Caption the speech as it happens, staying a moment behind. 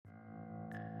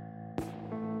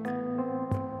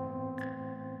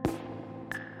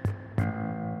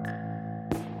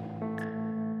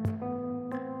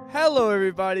Hello,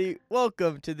 everybody.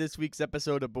 Welcome to this week's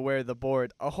episode of Beware the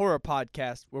Board, a horror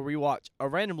podcast where we watch a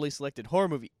randomly selected horror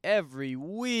movie every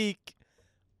week.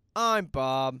 I'm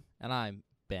Bob. And I'm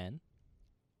Ben.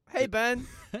 Hey, Ben.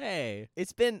 Hey.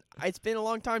 It's been a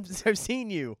long time since I've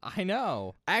seen you. I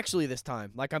know. Actually, this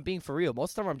time, like I'm being for real.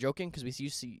 Most of the time I'm joking because we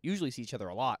usually see each other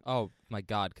a lot. Oh, my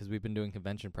God, because we've been doing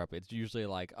convention prep. It's usually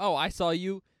like, oh, I saw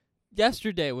you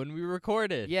yesterday when we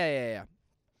recorded. Yeah.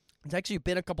 It's actually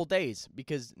been a couple days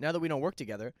because now that we don't work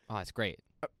together. Oh, it's great.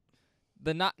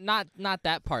 The not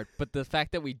that part, but the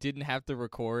fact that we didn't have to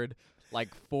record like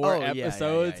four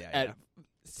episodes at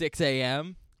 6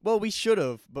 a.m. Well, we should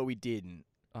have, but we didn't.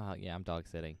 Yeah, I'm dog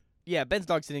sitting. Yeah, Ben's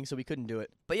dog sitting, so we couldn't do it.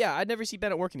 But yeah, I'd never see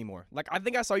Ben at work anymore. Like, I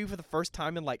think I saw you for the first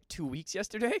time in like 2 weeks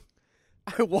yesterday.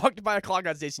 I walked by a clock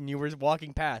out station, you were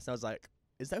walking past. I was like,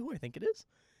 is that who I think it is?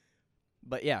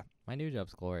 But yeah. My new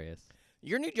job's glorious.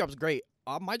 Your new job's great.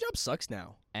 My job sucks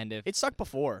now. And if it sucked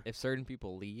before. If certain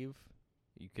people leave,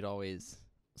 you could always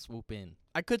swoop in.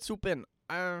 I could swoop in.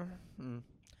 I don't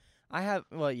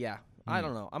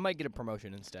know. I might get a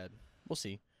promotion instead. We'll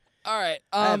see. All right.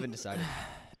 I haven't decided.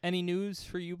 Any news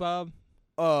for you, Bob?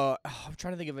 I'm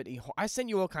trying to think of it. I sent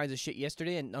you all kinds of shit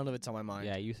yesterday, and none of it's on my mind.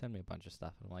 Yeah, you sent me a bunch of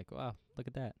stuff. I'm like, wow, look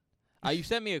at that. You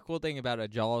sent me a cool thing about a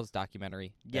Jaws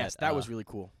documentary. Yes, that was really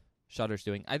cool. Shudder's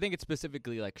doing. I think it's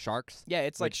specifically like sharks. Yeah,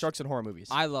 it's like sharks in horror movies.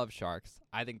 I love sharks.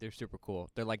 I think they're super cool.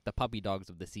 They're like the puppy dogs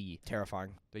of the sea.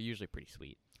 Terrifying. They're usually pretty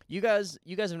sweet. You guys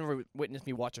have never witnessed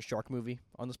me watch a shark movie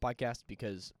on this podcast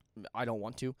because I don't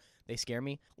want to. They scare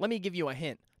me. Let me give you a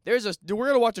hint. We're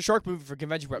gonna watch a shark movie for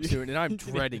convention prep soon, and I'm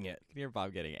dreading it. I can hear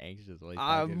Bob getting anxious while he's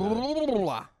talking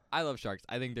about it. I love sharks.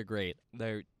 I think they're great.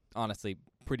 They're honestly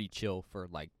pretty chill for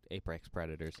like apex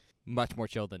predators. Much more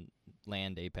chill than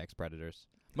land apex predators.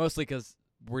 Mostly because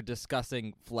we're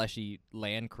discussing fleshy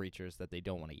land creatures that they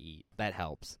don't want to eat. That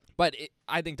helps. But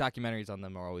I think documentaries on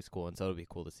them are always cool, and so it'll be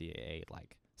cool to see a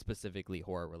like specifically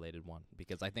horror-related one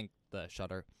because I think the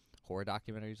Shudder horror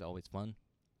documentary is always fun.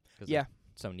 Yeah.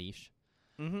 It's so niche.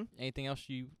 Mm-hmm. Anything else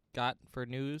you got for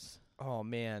news? Oh,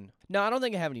 man. No, I don't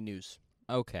think I have any news.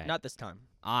 Okay. Not this time.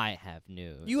 I have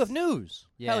news. You have news?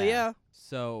 Yeah. Hell yeah.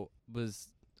 So,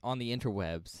 was on the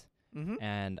interwebs,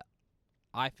 and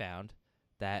I found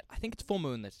that I think it's Full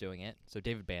Moon that's doing it. So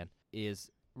David Bann is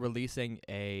releasing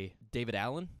a David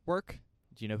Allen work.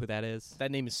 Do you know who that is? That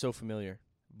name is so familiar.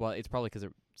 Well, it's probably because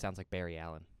it sounds like Barry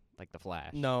Allen, like The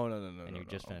Flash. No. And you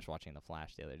just finished watching The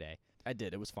Flash the other day. I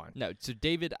did. It was fine. No, so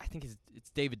David, I think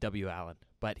it's David W. Allen,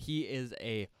 but he is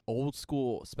a old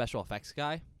school special effects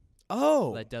guy.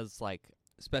 Oh. That does like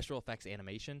special effects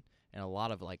animation and a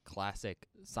lot of like classic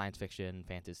science fiction,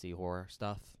 fantasy, horror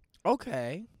stuff.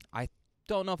 Okay.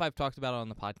 Don't know if I've talked about it on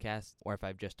the podcast or if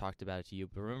I've just talked about it to you,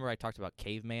 but remember I talked about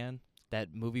Caveman,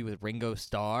 that movie with Ringo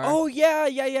Starr? Oh, yeah.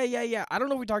 I don't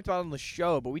know if we talked about it on the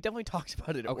show, but we definitely talked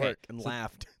about it at work and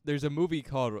laughed. There's a movie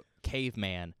called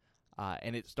Caveman,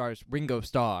 and it stars Ringo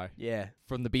Starr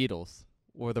from the Beatles,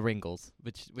 or the Ringles,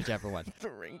 whichever one.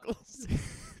 The Ringles.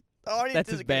 Oh,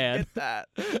 that's his band. Get that.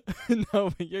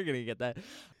 No, but you're going to get that.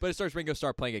 But it stars Ringo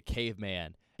Starr playing a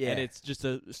caveman, and it's just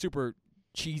a super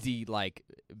cheesy, like,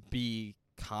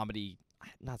 B-comedy,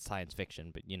 not science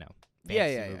fiction, but,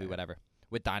 fantasy movie, whatever,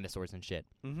 with dinosaurs and shit.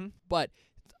 Mm-hmm. But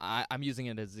I'm using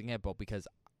it as an example because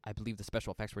I believe the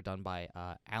special effects were done by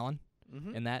Alan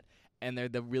in that, and they're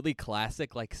the really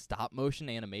classic, like, stop-motion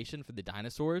animation for the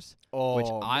dinosaurs, which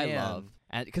I love,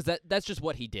 and because that's just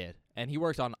what he did, and he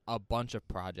worked on a bunch of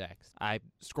projects. I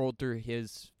scrolled through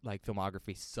his, like,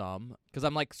 filmography some, because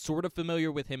I'm, like, sort of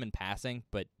familiar with him in passing,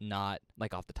 but not,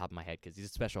 like, off the top of my head, because he's a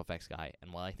special effects guy,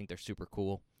 and while I think they're super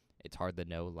cool, it's hard to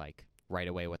know, like, right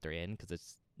away what they're in, because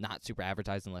it's not super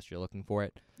advertised unless you're looking for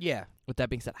it. Yeah. With that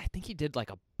being said, I think he did, like,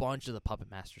 a bunch of the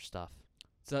Puppet Master stuff.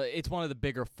 So it's one of the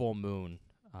bigger Full Moon,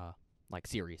 like,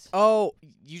 series. Oh,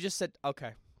 you just said,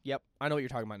 okay. Yep, I know what you're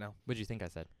talking about now. What did you think I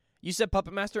said? You said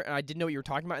Puppet Master, and I didn't know what you were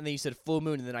talking about, and then you said Full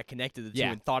Moon, and then I connected the two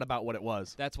and thought about what it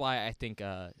was. That's why I think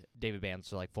David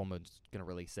Bann's, like, Full Moon's going to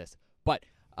release this. But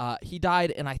he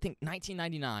died in, I think,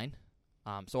 1999,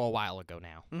 so a while ago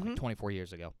now, like 24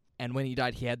 years ago. And when he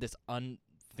died, he had this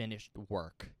unfinished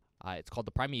work. It's called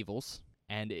The Primevals,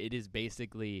 and it is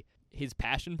basically his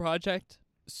passion project.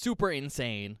 Super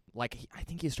insane. Like, I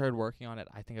think he started working on it,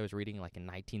 I think I was reading, like, in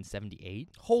 1978.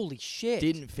 Holy shit.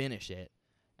 Didn't finish it.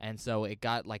 And so it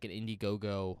got, like, an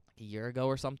Indiegogo a year ago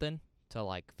or something to,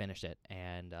 like, finish it.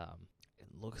 And it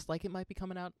looks like it might be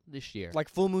coming out this year. Like,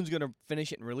 Full Moon's going to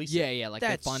finish it and release it? Yeah, like,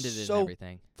 That's they funded it so and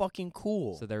everything. Fucking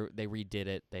cool. So they redid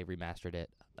it. They remastered it.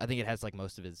 I think it has, like,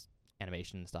 most of his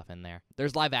animation and stuff in there.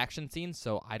 There's live action scenes,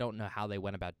 so I don't know how they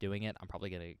went about doing it. I'm probably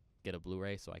going to get a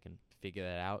Blu-ray so I can figure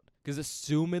that out. Because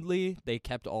assumedly they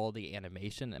kept all the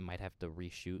animation and might have to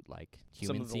reshoot like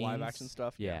human Some of the scenes. live action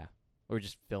stuff. Yeah. Or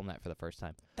just film that for the first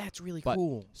time. That's really But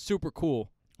cool. Super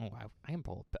cool. Oh, I can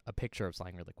pull a picture of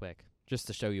something really quick just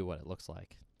to show you what it looks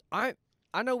like.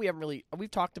 I know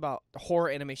we've talked about horror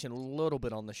animation a little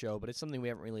bit on the show, but it's something we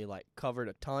haven't really like covered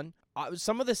a ton.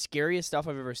 Some of the scariest stuff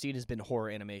I've ever seen has been horror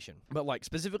animation, but like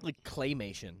specifically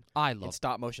claymation I and love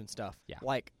stop motion stuff. Yeah.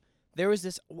 Like there was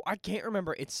this, I can't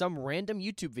remember, it's some random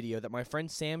YouTube video that my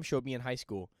friend Sam showed me in high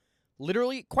school.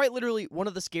 Literally, quite literally, one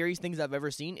of the scariest things I've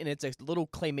ever seen, and it's a little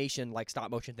claymation like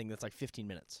stop motion thing that's like 15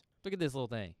 minutes. Look at this little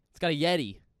thing. It's got a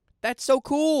Yeti. That's so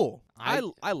cool. I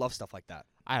I love stuff like that.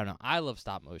 I don't know. I love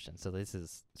stop motion, so this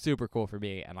is super cool for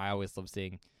me, and I always love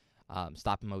seeing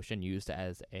stop motion used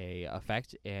as a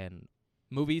effect in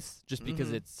movies, just because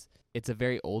Mhm. it's a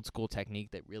very old school technique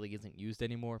that really isn't used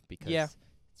anymore. Because Yeah.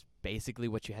 it's basically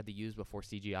what you had to use before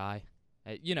CGI.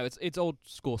 It's old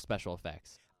school special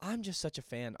effects. I'm just such a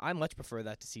fan. I much prefer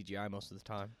that to CGI most of the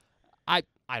time. I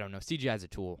don't know. CGI is a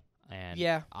tool, and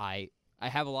Yeah. I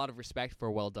have a lot of respect for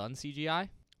well done CGI.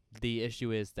 The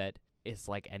issue is that it's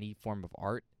like any form of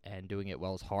art, and doing it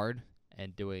well is hard,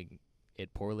 and doing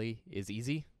it poorly is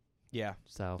easy. Yeah.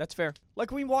 So That's fair.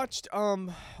 Like we watched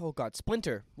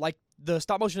Splinter. Like the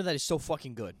stop motion of that is so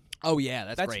fucking good.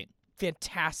 that's That's great.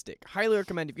 Fantastic. Highly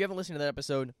recommend. If you haven't listened to that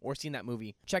episode or seen that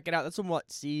movie, check it out. That's from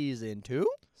season 2?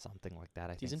 Something like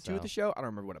that. I Season think 2 of the show? I don't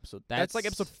remember what episode. That's like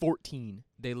That's- episode 14.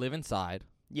 They Live Inside,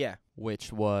 Yeah.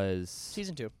 which was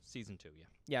Season 2. season 2. Yeah.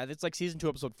 Yeah, that's like season 2,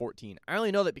 episode 14. I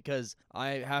only know that because I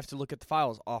have to look at the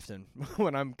files often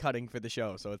when I'm cutting for the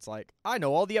show. So it's like, I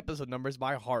know all the episode numbers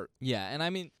by heart. Yeah, and I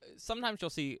mean, sometimes you'll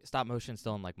see stop motion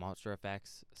still in like Monster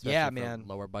Effects. Especially Yeah, for man.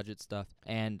 Lower budget stuff,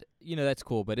 and that's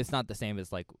cool, but it's not the same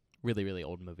as like really really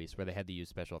old movies where they had to use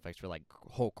special effects for like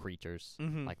whole creatures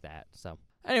Mhm. like that. So,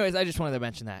 anyways, I just wanted to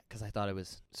mention that because I thought it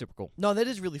was super cool. No, that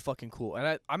is really fucking cool.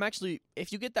 And I'm actually,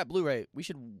 if you get that Blu-ray, we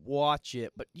should watch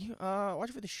it. But you watch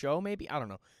it for the show, maybe? I don't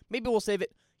know. Maybe we'll save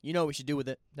it. You know what we should do with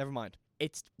it. Never mind.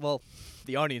 It's, well,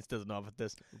 the audience doesn't know about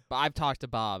this. But I've talked to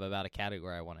Bob about a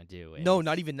category I want to do. and No, it's-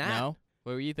 not even that. No,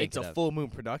 what were you It's thinking a of? full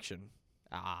moon production.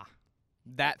 Ah,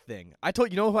 That thing. I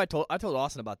told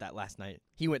Austin about that last night.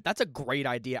 He went, "That's a great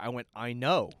idea." I went, "I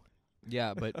know."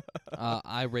 yeah, but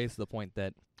I raised the point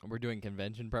that we're doing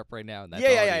convention prep right now, and that's Yeah,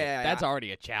 already, yeah. that's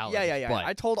already a challenge. Yeah. But,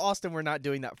 I told Austin we're not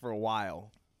doing that for a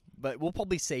while, but we'll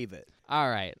probably save it. all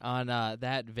right, on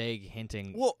that vague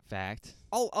hinting Well, fact,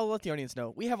 I'll let the audience know.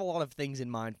 We have a lot of things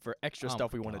in mind for extra Oh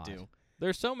stuff my we want to God. do.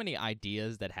 there's so many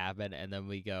ideas that happen, and then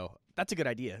we go, That's a good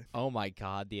idea. oh my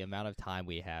God, the amount of time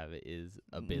we have is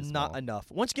abysmal. Not enough.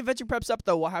 Once convention prep's up,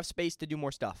 though, we'll have space to do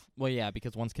more stuff. Well, yeah,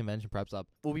 because once convention prep's up,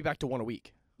 We'll be back to one a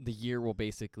week. the year will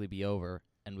basically be over,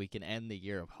 and we can end the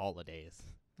year of holidays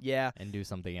Yeah, and do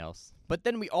something else. but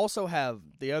then we also have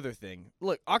the other thing.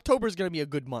 Look, October's going to be a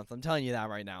good month. I'm telling you that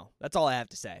right now. That's all I have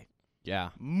to say. Yeah.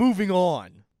 Moving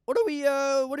on. What are we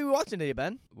watching today,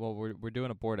 Ben? Well, we're doing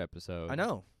a board episode. I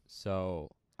know. So,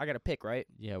 I got to pick, right?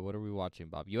 yeah, what are we watching,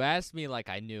 Bob? You asked me like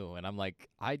I knew, and I'm like,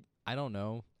 I don't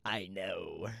know. I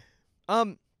know.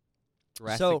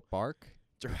 Jurassic Park?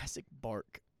 Jurassic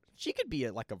Bark. She could be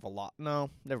like a no,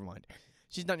 never mind.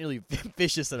 She's not nearly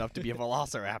vicious enough to be a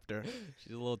velociraptor.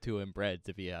 She's a little too inbred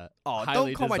to be a Oh,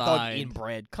 highly don't call my dog designed-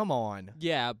 inbred. Come on.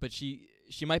 Yeah, but she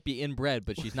might be inbred,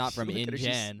 but she's not from Look at her,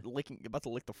 InGen. She's about to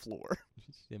lick the floor.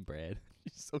 She's inbred.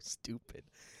 She's so stupid.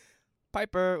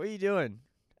 Piper, what are you doing?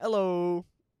 Hello.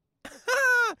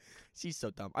 She's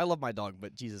so dumb. I love my dog,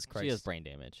 but Jesus Christ. She has brain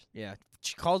damage. Yeah.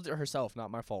 She caused it herself,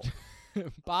 not my fault.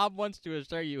 Bob wants to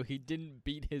assure you he didn't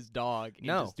beat his dog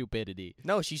No. into stupidity.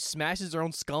 No, she smashes her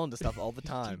own skull into stuff all the She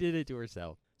time. did it to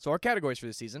herself. So our categories for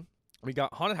this season, we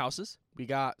got haunted houses, we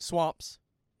got swamps,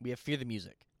 we have fear the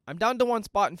music. I'm down to one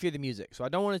spot in fear the music, so I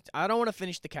don't want to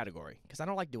finish the category because I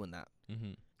don't like doing that.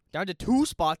 Mm-hmm. Down to 2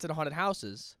 spots in haunted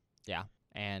houses,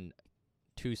 And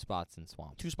 2 spots in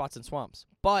swamp. 2 spots in swamps.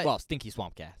 But Well, stinky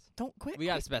swamp gas. don't quit. We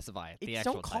gotta specify it. The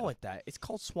actual Don't call title. it that. It's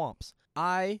called swamps.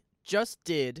 I just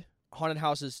did haunted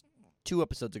houses 2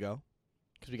 episodes ago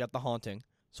because we got the haunting.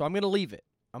 So I'm gonna leave it.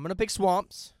 I'm gonna pick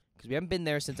swamps because we haven't been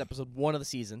there since episode 1 of the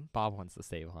season. Bob wants to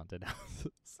save haunted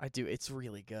houses. I do. It's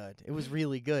really good. It was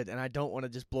really good, and I don't want to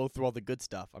just blow through all the good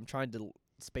stuff. I'm trying to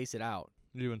space it out.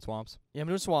 You're doing swamps. Yeah, I'm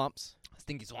doing swamps.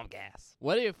 Stinky swamp gas.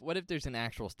 What if there's an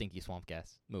actual stinky swamp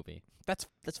gas movie? That's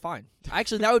fine.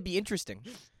 Actually, that would be interesting.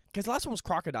 Because the last one was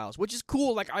crocodiles, which is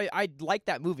cool. Like I like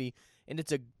that movie, and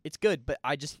it's good. But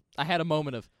I had a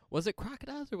moment of, was it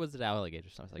crocodiles or was it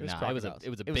alligators? I was like, It was nah, crocodiles. it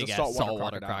was a It was a big ass saltwater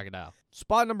saltwater crocodile. crocodile.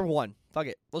 spot number 1. Fuck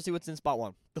it. Let's see what's in spot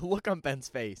 1. The look on Ben's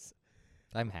face.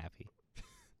 I'm happy.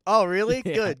 Oh, really?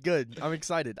 Yeah. Good. I'm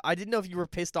excited. I didn't know if you were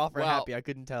pissed off or Well- happy. I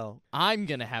couldn't tell. I'm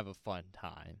gonna have a fun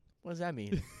time. What does that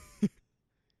mean?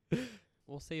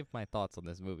 We'll save my thoughts on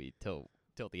this movie till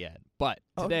the end. But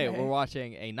today Okay. we're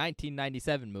watching a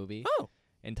 1997 movie Oh.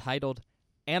 entitled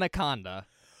Anaconda.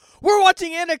 We're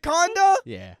watching Anaconda?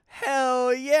 Yeah.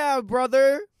 Hell yeah,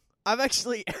 brother. I've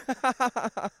actually...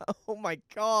 Oh, my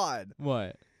God.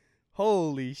 What?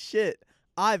 Holy shit.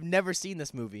 I've never seen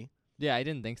this movie. Yeah, I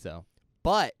didn't think so.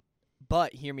 But,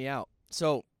 hear me out.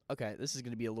 So, okay, this is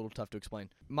going to be a little tough to explain.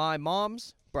 My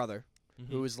mom's brother,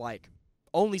 Mm-hmm. who is like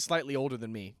only slightly older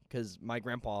than me, because my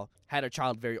grandpa had a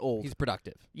child very old. He's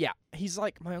productive. Yeah, he's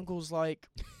like, my uncle's like,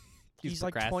 he's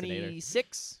like procrastinator.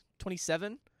 26,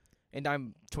 27, and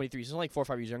I'm 23, so he's only like 4 or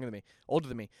 5 years younger than me, older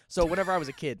than me. So whenever I was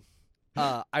a kid,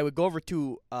 I would go over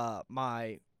to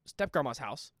my step-grandma's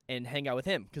house and hang out with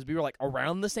him, because we were like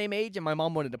around the same age, and my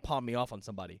mom wanted to palm me off on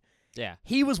somebody. Yeah.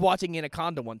 He was watching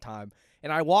Anaconda one time,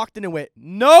 and I walked in and went,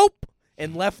 nope,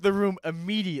 and left the room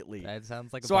immediately. That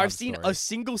sounds like a So I've Bob seen story. a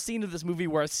single scene of this movie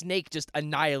where a snake just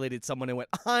annihilated someone and went,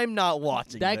 I'm not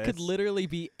watching That this. could literally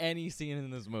be any scene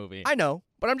in this movie. I know,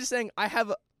 but I'm just saying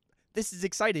this is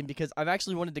exciting because I've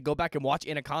actually wanted to go back and watch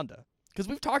Anaconda. Because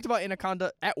we've talked about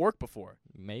Anaconda at work before.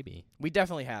 Maybe. We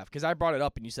definitely have, because I brought it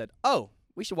up and you said, oh,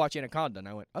 we should watch Anaconda. And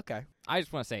I went, okay. I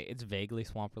just want to say it's vaguely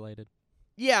swamp related.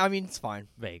 Yeah, I mean, it's fine.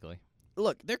 Vaguely.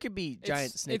 Look, there could be giant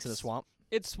It's- snakes in the it's- swamp.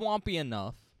 It's swampy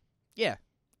enough. Yeah,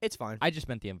 it's fine. I just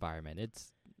meant the environment.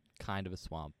 It's kind of a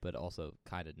swamp, but also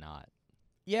kind of not.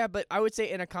 Yeah, but I would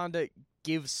say Anaconda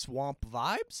gives swamp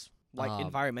vibes, like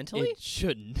environmentally. It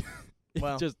shouldn't.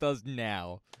 Well, it just does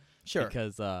now. Sure.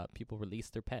 Because people release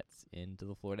their pets into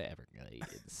the Florida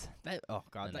Everglades. Oh,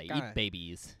 God, and that they guy. eat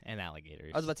babies and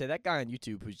alligators. I was about to say, that guy on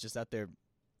YouTube who's just out there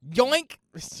Yoink!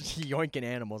 yoinking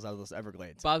animals out of those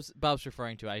Everglades. Bob's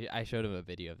referring to. I showed him a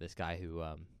video of this guy who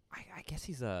I guess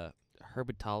he's a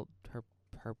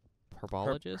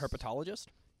herbologist. Herpetologist?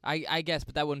 I guess,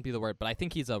 but that wouldn't be the word. But I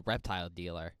think he's a reptile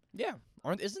dealer. Yeah.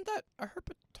 Isn't that a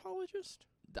herpetologist?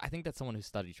 I think that's someone who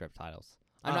studies reptiles.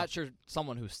 I'm Oh. not sure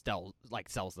someone who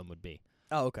sells them would be.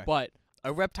 Oh, okay. But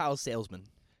A reptile salesman.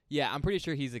 yeah, I'm pretty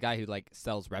sure he's the guy who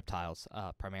sells reptiles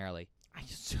primarily. I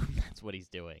assume that's what he's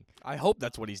doing. I hope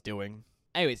that's what he's doing.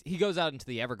 Anyways, he goes out into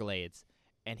the Everglades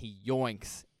and he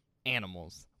yoinks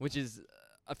animals, which is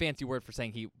a fancy word for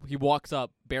saying he walks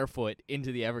up barefoot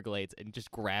into the Everglades and just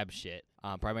grabs shit,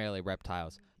 primarily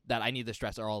reptiles, that I need to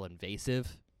stress are all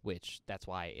invasive, which that's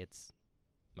why it's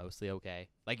mostly okay.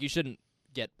 Like, you shouldn't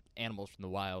get animals from the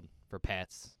wild for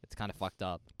pets. It's kind of fucked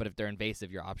up. But if they're invasive,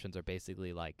 your options are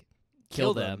basically, like,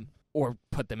 kill them or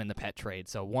put them in the pet trade.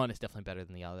 So one is definitely better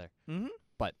than the other. Mm-hmm.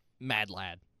 But mad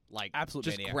lad. Like, Absolute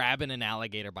just maniac. grabbing an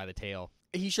alligator by the tail.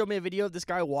 He showed me a video of this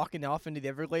guy walking off into the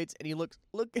Everglades, and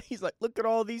he's like, look at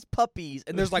all these puppies.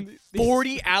 And there's like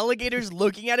 40 alligators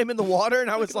looking at him in the water, and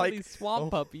I was Look at all like, these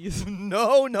swamp puppies.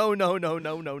 no. You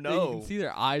can see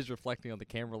their eyes reflecting on the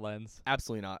camera lens.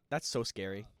 Absolutely not. That's so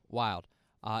scary. Wild.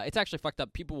 It's actually fucked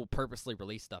up. People will purposely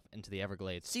release stuff into the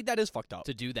Everglades See, that is fucked up.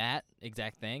 to do that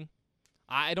exact thing.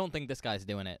 I don't think this guy's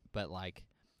doing it, but like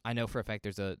I know for a fact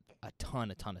there's a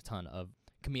ton of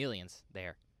chameleons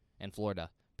there in Florida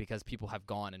because people have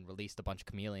gone and released a bunch of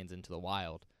chameleons into the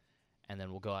wild, and then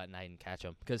we'll go out at night and catch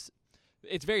them because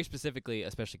it's very specifically,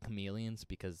 especially chameleons,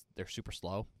 because they're super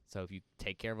slow. So if you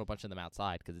take care of a bunch of them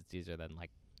outside, because it's easier than like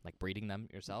breeding them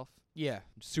yourself, Yeah,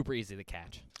 super easy to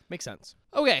catch. makes sense.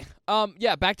 Okay,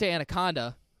 yeah, back to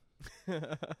Anaconda.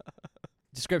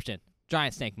 Description: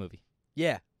 giant snake movie.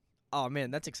 Yeah. Oh,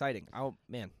 man, that's exciting. Oh,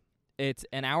 man. It's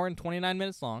an hour and 29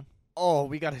 minutes long. Oh,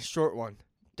 we got a short one.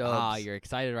 Dubs. You're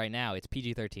excited right now. It's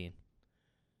PG-13.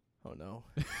 Oh, no.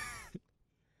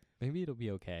 Maybe it'll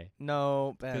be okay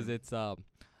No, because Ben. it's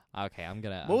Okay, I'm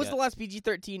gonna. What was the last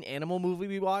PG-13 animal movie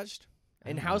we watched?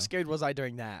 And I don't how know. scared was I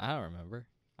during that? I don't remember.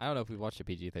 I don't know if we watched a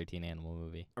PG-13 animal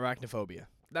movie. Arachnophobia.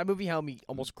 That movie had me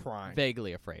almost crying.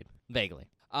 Vaguely afraid. Vaguely.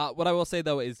 What I will say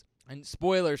though is, and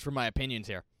spoilers for my opinions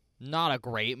here, not a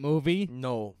great movie.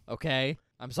 No. Okay,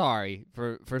 I'm sorry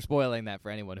for spoiling that for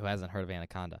anyone who hasn't heard of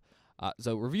Anaconda.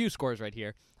 So review scores right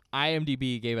here.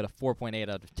 IMDb gave it a 4.8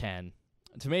 out of 10.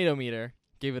 Tomato Meter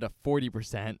gave it a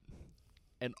 40%.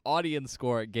 And audience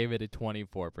score gave it a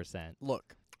 24%.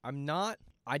 Look, I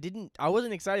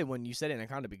wasn't excited when you said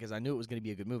Anaconda because I knew it was going to be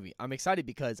a good movie. I'm excited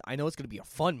because I know it's going to be a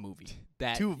fun movie.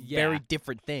 Two very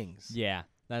different things. Yeah,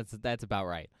 that's about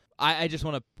right. I just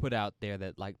want to put out there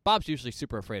that like Bob's usually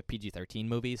super afraid of PG-13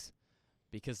 movies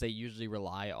because they usually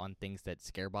rely on things that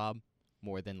scare Bob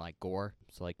more than like gore,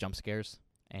 so like jump scares.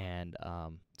 And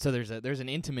so there's an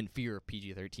intimate fear of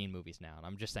PG-13 movies now, and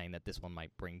I'm just saying that this one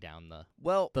might bring down the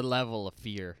level of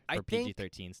fear for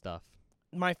PG-13 stuff.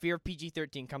 My fear of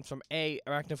PG-13 comes from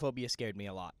arachnophobia scared me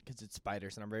a lot because it's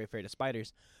spiders, and I'm very afraid of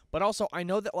spiders. But also, I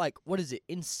know that what is it?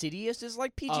 Insidious is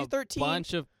like PG-13. A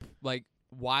bunch of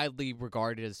widely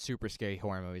regarded as super scary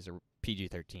horror movies are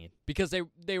PG-13 because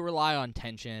they rely on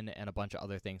tension and a bunch of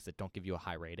other things that don't give you a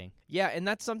high rating. Yeah, and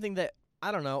that's something that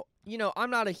I don't know. I'm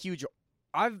not a huge.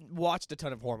 I've watched a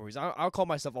ton of horror movies. I'll call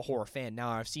myself a horror fan now.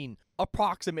 I've seen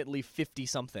approximately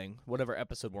 50-something, whatever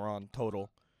episode we're on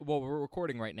total. Well, we're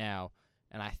recording right now,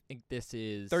 and I think this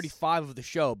is 35 of the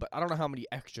show, but I don't know how many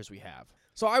extras we have.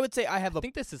 So I would say I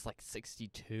think this is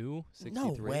 62, 63.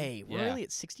 No way. We're really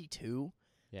at 62?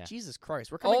 Yeah. Jesus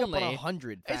Christ. We're coming Only, up on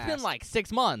 100 fast. It's been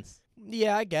 6 months.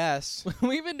 Yeah, I guess.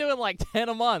 We've been doing 10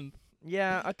 a month.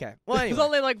 Yeah, okay. Well, anyway. It's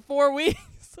only 4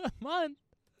 weeks a month.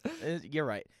 You're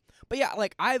right. But yeah,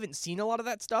 I haven't seen a lot of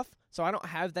that stuff, so I don't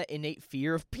have that innate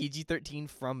fear of PG-13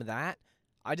 from that.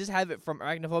 I just have it from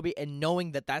arachnophobia and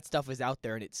knowing that stuff is out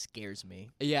there and it scares me.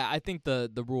 Yeah, I think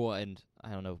the rule, and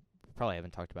I don't know, probably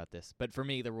haven't talked about this, but for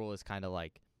me the rule is kind of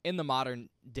in the modern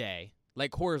day,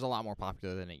 horror is a lot more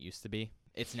popular than it used to be.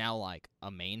 It's now a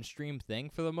mainstream thing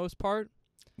for the most part.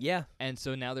 Yeah. And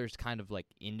so now there's kind of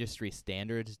industry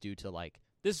standards due to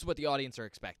this is what the audience are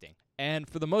expecting. And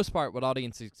for the most part, what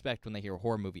audiences expect when they hear a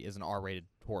horror movie is an R-rated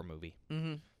horror movie.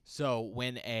 Mm-hmm. So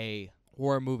when a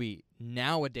horror movie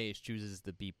nowadays chooses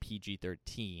to be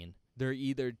PG-13, they're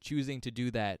either choosing to do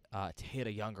that to hit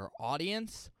a younger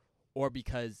audience or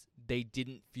because they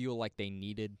didn't feel like they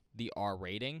needed the R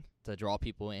rating to draw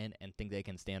people in and think they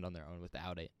can stand on their own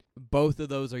without it. Both of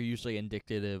those are usually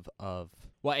indicative of,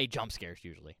 jump scares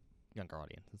usually, younger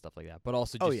audience and stuff like that. But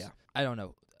also just, I don't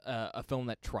know, a film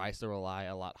that tries to rely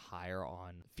a lot higher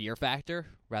on fear factor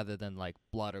rather than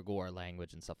blood or gore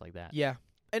language and stuff like that. Yeah.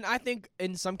 And I think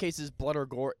in some cases blood or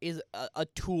gore is a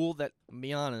tool that, to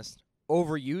be honest,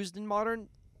 overused in modern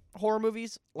horror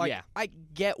movies. I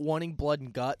get wanting blood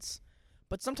and guts,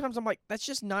 but sometimes I'm that's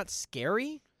just not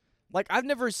scary. I've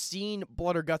never seen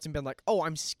blood or guts and been oh,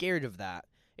 I'm scared of that.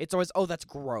 It's always, oh, that's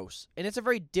gross. And it's a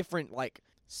very different,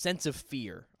 sense of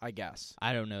fear, I guess.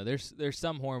 I don't know. There's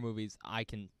some horror movies I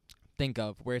can think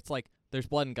of where it's there's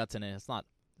blood and guts in it. It's not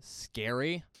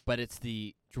scary, but it's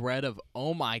the dread of,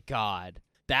 oh my God,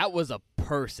 that was a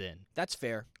person. That's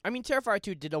fair. I mean, Terrifier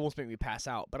 2 did almost make me pass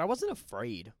out, but I wasn't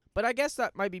afraid. But I guess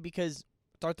that might be because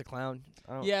Art the Clown.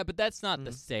 Yeah, but that's not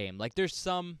the same. There's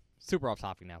some, super off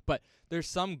topic now, but there's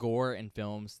some gore in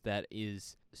films that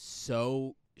is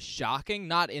so shocking,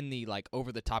 not in the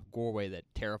over the top gore way that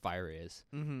Terrifier is,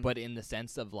 but in the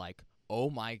sense of oh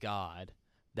my God,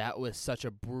 that was such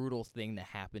a brutal thing to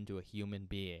happen to a human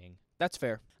being. That's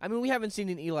fair. I mean, we haven't seen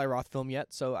an Eli Roth film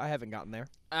yet, so I haven't gotten there.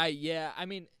 Yeah, I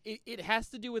mean, it has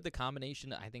to do with the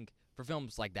combination, I think, for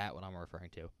films like that, what I'm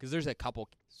referring to. Because there's a couple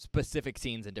specific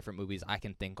scenes in different movies I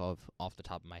can think of off the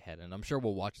top of my head, and I'm sure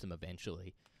we'll watch them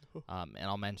eventually. And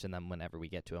I'll mention them whenever we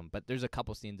get to them. But there's a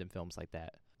couple scenes in films like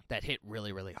that hit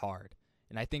really, really hard.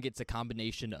 And I think it's a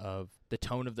combination of the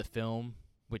tone of the film,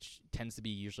 which tends to be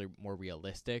usually more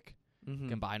realistic,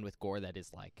 combined with gore that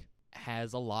is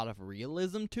has a lot of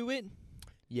realism to it.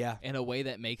 Yeah. In a way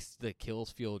that makes the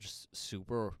kills feel just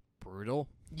super brutal.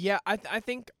 Yeah, I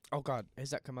think, oh God, has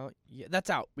that come out? Yeah, that's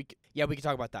out. We can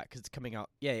talk about that because it's coming out.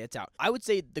 Yeah, it's out. I would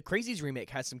say the Crazies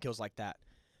remake has some kills like that.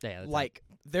 Yeah, that's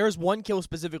there's one kill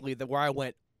specifically where I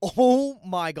went, oh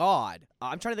my God.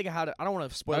 I'm trying to think of how to, I don't want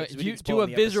to spoil it. You do a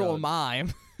visual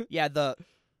mime. Yeah,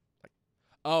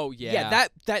 oh, yeah. Yeah,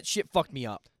 that shit fucked me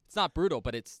up. It's not brutal,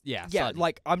 but it's, yeah. Yeah,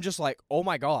 sudden. I'm just oh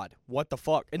my God, what the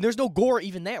fuck? And there's no gore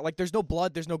even there. There's no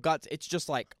blood, there's no guts. It's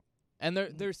just and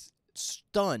there's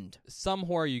stunned. Some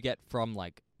horror you get from,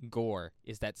 gore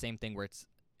is that same thing where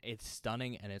it's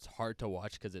stunning and it's hard to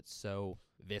watch because it's so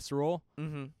visceral,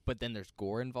 but then there's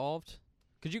gore involved.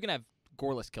 Because you can have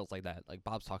goreless kills like that.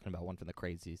 Bob's talking about one from the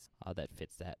Crazies that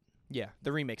fits that. Yeah,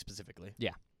 the remake specifically.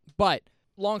 Yeah. But,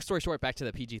 long story short, back to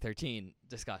the PG-13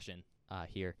 discussion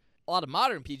here. A lot of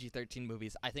modern PG-13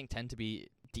 movies, I think, tend to be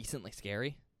decently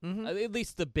scary. At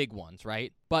least the big ones,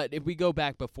 right? But if we go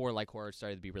back before, horror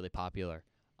started to be really popular,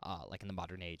 in the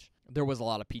modern age, there was a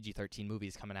lot of PG-13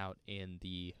 movies coming out in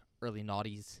the early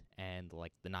noughties and,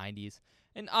 the 90s.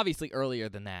 And obviously earlier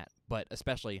than that, but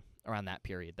especially around that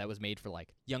period. That was made for,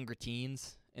 younger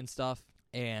teens and stuff.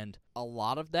 And a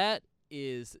lot of that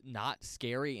is not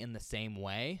scary in the same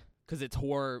way because it's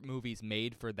horror movies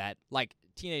made for that,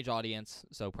 teenage audience,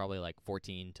 so probably,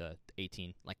 14 to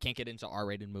 18. Can't get into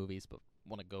R-rated movies, but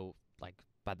want to go,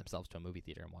 by themselves to a movie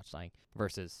theater and watch something.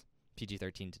 Versus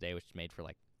PG-13 today, which is made for,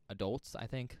 adults, I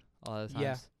think, a lot of the times.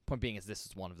 Yeah. Point being is this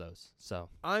is one of those. So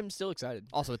I'm still excited.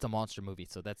 also, it's a monster movie,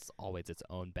 so that's always its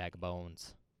own bag of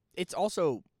bones. It's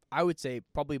also, I would say,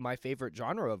 probably my favorite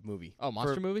genre of movie. Oh,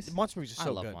 monster movies? Monster movies are so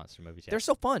I love good. monster movies. Yeah. They're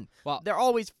so fun. Well, They're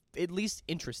always at least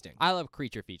interesting. I love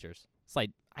creature features. It's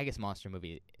like, I guess monster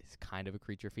movie is kind of a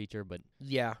creature feature, but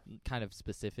Yeah. kind of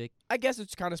specific. I guess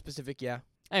it's kind of specific, yeah.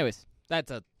 Anyways,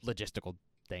 that's a logistical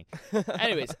thing.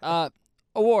 Anyways,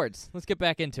 awards. Let's get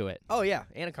back into it. Oh, yeah.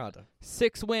 Anaconda.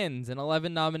 6 wins and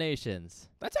 11 nominations.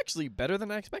 That's actually better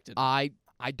than I expected. I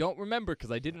don't remember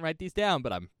because I didn't write these down,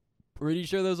 but I'm pretty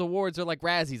sure those awards are like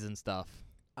Razzies and stuff.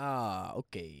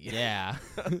 Okay. Yeah.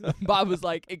 Bob was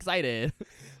like excited.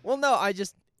 Well, no,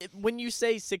 when you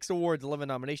say 6 awards, 11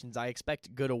 nominations, I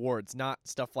expect good awards, not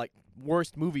stuff like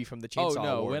worst movie from the Chainsaw Oh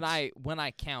no, Awards. when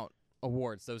I count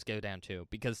awards, those go down too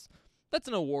because that's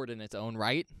an award in its own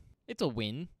right. It's a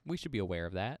win. We should be aware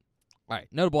of that. All right,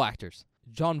 notable actors.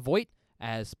 Jon Voight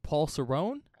as Paul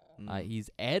Cerrone. He's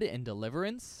Ed in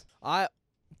Deliverance.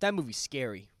 That movie's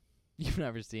scary. You've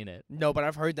never seen it. No, but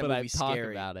I've heard that but movie's I've talked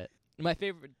scary. about it. My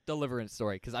favorite Deliverance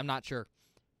story, because I'm not sure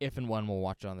if and when we'll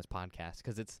watch it on this podcast,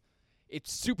 because it's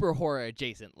super horror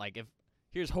adjacent. Like, if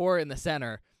here's horror in the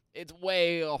center, it's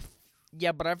way off.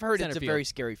 Yeah, but I've heard it's a Centerfield. very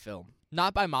scary film.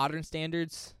 Not by modern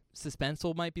standards.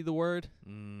 Suspenseful might be the word.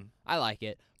 I like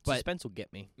it. But Suspense will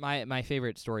get me. my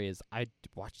favorite story is I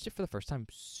watched it for the first time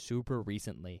super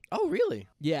recently. Oh, really?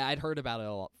 Yeah, I'd heard about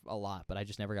it a lot, but I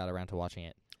just never got around to watching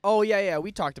it. Oh, yeah,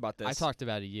 we talked about this. I talked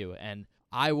about it to you, and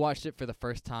I watched it for the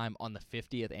first time on the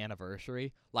 50th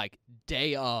anniversary, like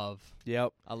day of.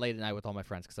 Yep. Late at night with all my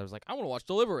friends because I was like, I want to watch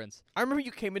Deliverance. I remember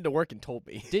you came into work and told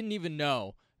me. Didn't even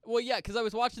know. Well, yeah, because I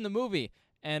was watching the movie,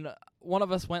 and one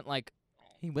of us went like,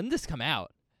 hey, when did this come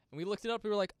out? And we looked it up, and we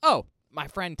were like, oh. My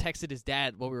friend texted his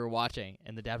dad while we were watching,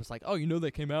 and the dad was like, oh, you know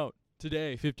that came out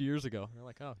today, 50 years ago. And we're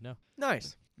like, oh, no.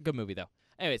 Nice. Good movie, though.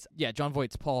 Anyways, yeah, Jon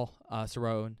Voight's Paul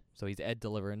Cerrone, so he's Ed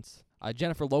Deliverance.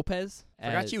 Jennifer Lopez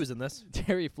Forgot as she was in this.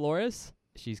 Terry Flores.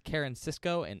 She's Karen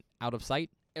Sisko in Out of Sight.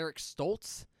 Eric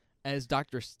Stoltz as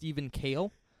Dr. Stephen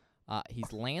Cale.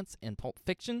 He's Lance in Pulp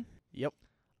Fiction. Yep.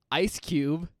 Ice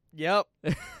Cube Yep.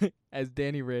 as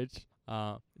Danny Rich.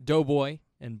 Doughboy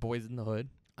in Boys in the Hood.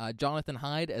 Jonathan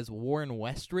Hyde as Warren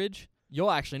Westridge.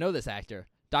 You'll actually know this actor.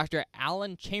 Dr.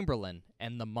 Alan Chamberlain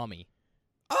and The Mummy.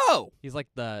 Oh! He's like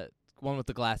the one with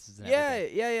the glasses and Yeah.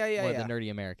 everything. One of the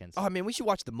nerdy Americans. Oh, man, we should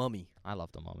watch The Mummy. I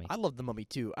love The Mummy. I love The Mummy,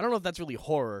 too. I don't know if that's really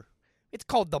horror. It's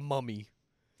called The Mummy.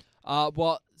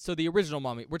 Well, so the original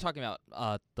Mummy, we're talking about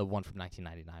the one from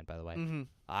 1999, by the way. Mm-hmm.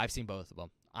 I've seen both of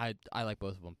them. I like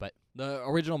both of them, but the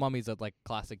original Mummy's a like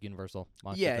classic Universal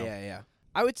monster film. Yeah.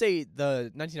 I would say the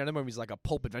 1990 movie is like a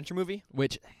pulp adventure movie.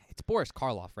 Which, it's Boris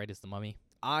Karloff, right, is the Mummy?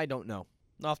 I don't know.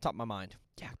 Not off the top of my mind.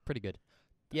 Yeah, pretty good.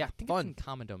 Yeah, I think fun. it's in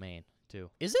Common Domain, too.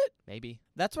 Is it? Maybe.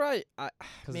 That's what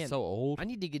Because man, it's so old. I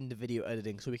need to get into video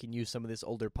editing so we can use some of this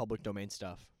older public domain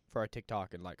stuff for our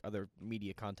TikTok and like other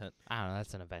media content. I don't know,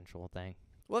 that's an eventual thing.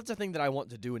 Well, that's a thing that I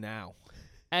want to do now.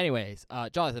 Anyways,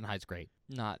 Jonathan Hyde's great.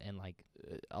 Not in, like,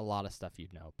 a lot of stuff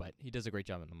you'd know, but he does a great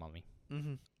job in The Mummy.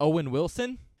 Mm-hmm. Owen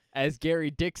Wilson as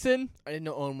Gary Dixon. I didn't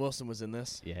know Owen Wilson was in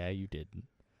this. Yeah, you didn't.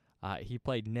 He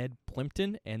played Ned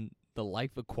Plimpton in The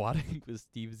Life Aquatic with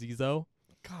Steve Zissou.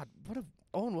 God,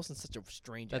 Owen Wilson's such a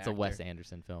strange That's actor. a Wes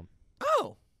Anderson film.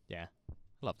 Oh! Yeah.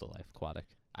 I love The Life Aquatic.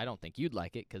 I don't think you'd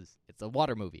like it because it's a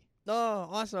water movie. Oh,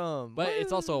 awesome. But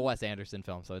it's also a Wes Anderson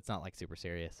film, so it's not, like, super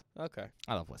serious. Okay.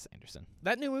 I love Wes Anderson.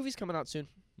 That new movie's coming out soon.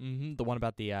 Mm-hmm. The one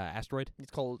about the asteroid? It's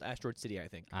called Asteroid City, I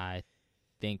think. I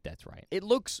think that's right. It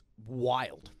looks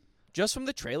wild. Just from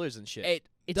the trailers and shit. It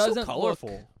It's so doesn't colorful.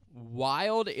 look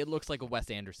wild. It looks like a Wes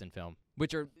Anderson film,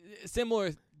 which are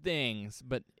similar things,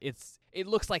 but it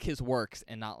looks like his works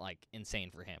and not, like,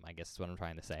 insane for him, I guess is what I'm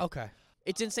trying to say. Okay.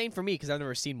 It's insane for me because I've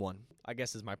never seen one, I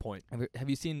guess is my point. Have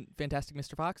you seen Fantastic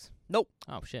Mr. Fox? Nope.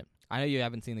 Oh, shit. I know you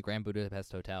haven't seen The Grand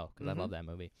Budapest Hotel because I love that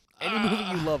movie. Any movie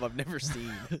you love, I've never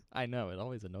seen. I know. It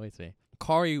always annoys me.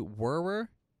 Kari Werwer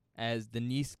as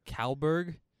Denise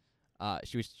Kalberg.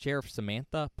 She was Sheriff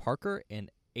Samantha Parker in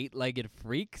Eight-Legged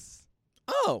Freaks.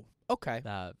 Oh, okay.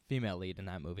 Female lead in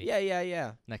that movie.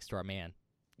 Yeah. Next to our man.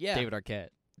 Yeah. David Arquette.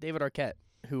 David Arquette,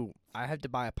 who I had to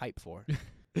buy a pipe for.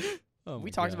 Oh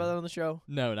We talked about that on the show?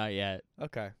 No, not yet.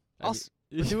 Okay. I Do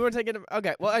we want to take it?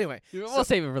 Okay, well, anyway. We'll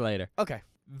save it for later. Okay.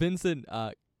 Vincent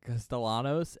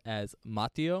Castellanos as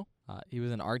Matteo. He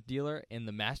was an art dealer in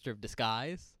The Master of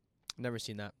Disguise. Never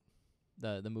seen that.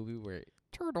 The movie where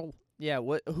Turtle. Yeah,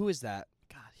 who is that?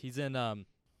 God, he's in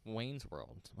Wayne's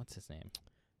World. What's his name?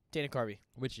 Dana Carvey.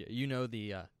 Which you know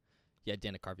the Yeah,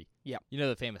 Dana Carvey. Yeah. You know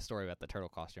the famous story about the turtle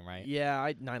costume, right?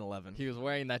 Yeah, 9/11. He was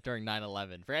wearing that during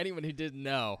 9/11. For anyone who didn't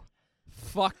know,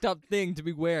 fucked up thing to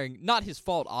be wearing. Not his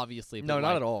fault, obviously. No, but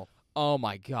not at all. Oh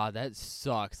my god, that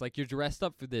sucks. Like, you're dressed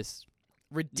up for this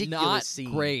Ridiculous not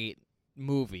scene. great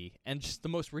movie, and just the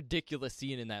most ridiculous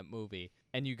scene in that movie.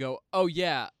 And you go, oh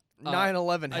yeah,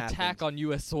 9/11 happened. attack on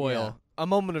U.S. soil. Yeah. A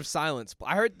moment of silence.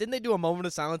 I heard, didn't they do a moment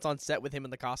of silence on set with him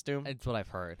in the costume? That's what I've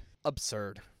heard.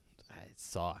 Absurd. It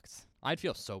sucks. I'd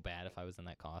feel so bad if I was in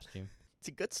that costume. It's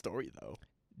a good story, though.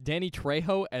 Danny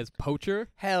Trejo as Poacher.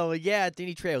 Hell yeah,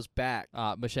 Danny Trejo's back.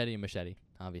 Machete and Machete,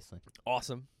 obviously.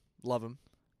 Awesome. Love him.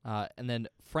 And then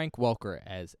Frank Welker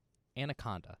as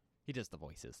Anaconda. He does the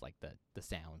voices, like the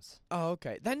sounds. Oh,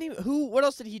 okay. That name. What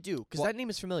else did he do? Because Well- that name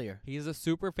is familiar. He's a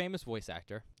super famous voice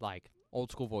actor, like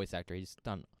old school voice actor. He's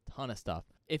done a ton of stuff.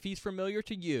 If he's familiar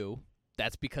to you,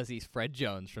 that's because he's Fred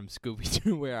Jones from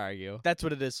Scooby-Doo. Where Are You? That's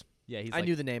what it is. Yeah, I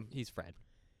knew the name. He's Fred.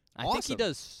 I think he Awesome.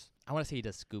 does. I want to say he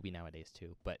does Scooby nowadays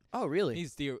too, but Oh, really?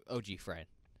 he's the OG Fred.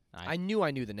 I knew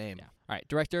the name. Yeah. All right,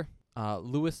 director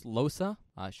Louis Losa.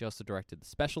 She also directed The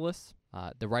Specialists.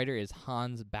 The writer is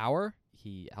Hans Bauer.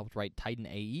 He helped write Titan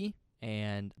AE,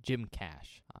 and Jim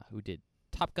Cash, who did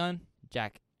Top Gun.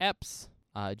 Jack Epps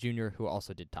Jr., who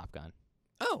also did Top Gun.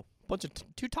 Oh, bunch of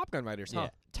two Top Gun writers, huh? Yeah.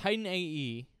 Titan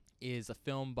AE is a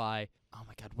film by, oh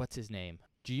my god, what's his name?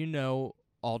 Do you know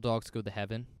All Dogs Go to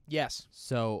Heaven? Yes.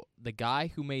 So the guy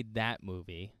who made that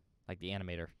movie, like the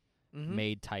animator, Mm-hmm.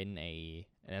 made Titan AE,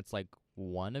 and it's like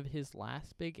one of his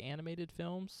last big animated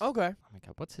films. Okay. Oh my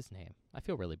god, what's his name? I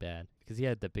feel really bad because he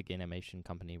had the big animation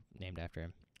company named after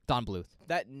him. Don Bluth.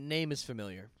 That name is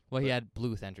familiar. Well, he had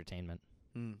Bluth Entertainment.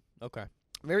 Okay.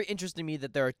 Very interesting to me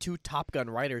that there are two Top Gun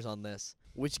writers on this,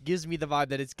 which gives me the vibe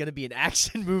that it's going to be an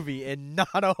action movie and not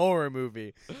a horror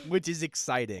movie, which is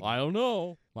exciting. I don't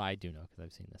know. Well, I do know because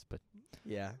I've seen this, but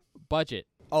Yeah. budget.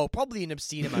 Oh, probably an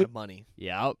obscene amount of money.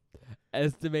 Yep.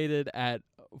 Estimated at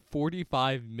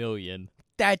 $45 million.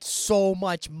 That's so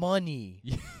much money.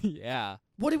 Yeah.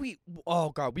 What did we? Oh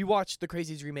god, we watched the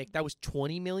Crazies remake. That was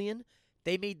 $20 million.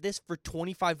 They made this for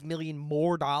 $25 million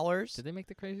more dollars. Did they make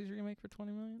the Crazies remake for $20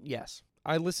 million? Yes,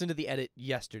 I listened to the edit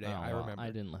yesterday. Oh, I well, remember. I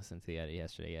didn't listen to the edit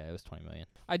yesterday. Yeah, it was $20 million.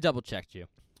 I double checked you.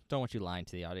 Don't want you lying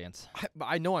to the audience.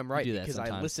 I know I'm right do that because I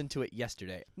sometimes. listened to it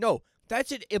yesterday. No,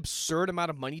 that's an absurd amount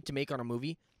of money to make on a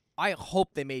movie. I hope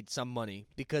they made some money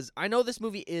because I know this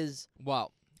movie is.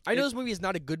 Well, I know this movie is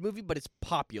not a good movie, but it's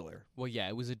popular. well, yeah,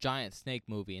 it was a giant snake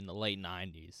movie in the late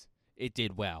 90s. It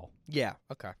did well. Yeah.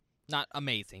 Okay. Not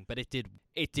amazing, but it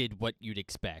did what you'd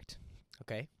expect.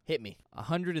 Okay. Hit me.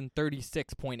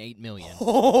 $136.8 million.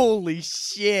 Holy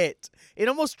shit! It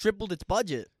almost tripled its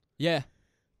budget. Yeah,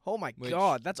 Oh my Which-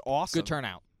 god, that's awesome. good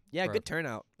turnout. Yeah, for- good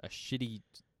turnout. A shitty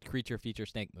creature feature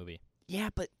snake movie. Yeah,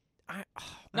 but I'm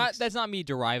That's not me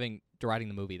deriding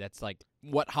the movie. That's like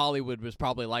what Hollywood was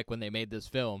probably like when they made this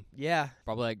film. yeah,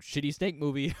 Probably like shitty snake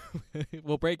movie.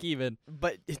 We'll break even.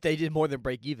 but they did more than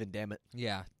break even. Damn it.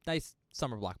 Yeah, nice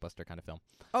summer blockbuster kind of film.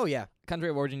 Oh yeah. Country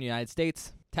of origin: United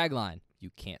States. Tagline: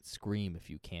 You can't scream if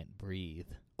you can't breathe.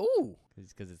 Ooh.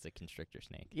 Because it's a constrictor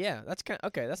snake. Yeah, that's kind of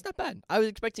okay. That's not bad. I was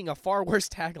expecting a far worse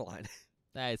tagline.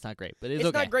 It's not great, but it's It's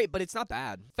okay. not great, but it's not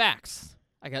bad. Facts.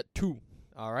 I got 2.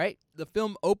 All right. The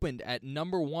film opened at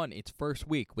number 1 its first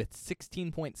week with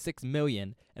 $16.6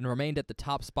 million and remained at the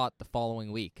top spot the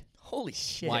following week. Holy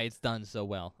shit. Why it's done so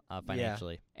well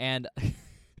financially. And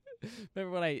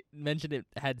remember when I mentioned it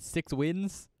had 6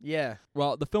 wins? Yeah.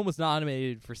 Well, the film was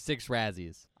nominated for 6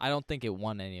 Razzies. I don't think it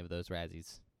won any of those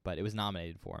Razzies, but it was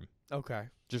nominated for them. Okay.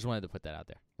 Just wanted to put that out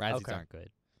there. Razzies Okay. aren't good.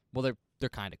 Well, they're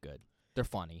kind of good. They're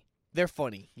funny. They're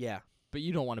funny. Yeah. But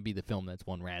you don't want to be the film that's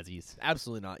won Razzies,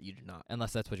 Absolutely not. You do not.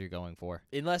 unless that's what you're going for.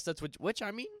 Unless that's which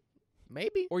I mean,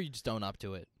 maybe. Or you just own up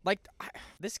to it. Like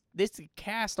this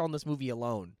cast on this movie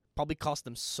alone probably cost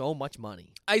them so much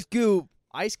money. Ice Cube!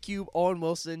 Ice Cube, Owen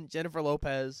Wilson, Jennifer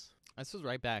Lopez. This was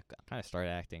right back. I kind of started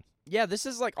acting. Yeah, this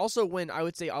is like also when I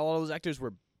would say all of those actors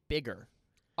were bigger.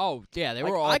 Oh, yeah, they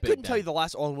Like, were all I big couldn't tell then. you the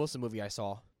last Owen Wilson movie I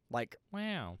saw. Like,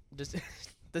 Wow. just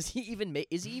does he even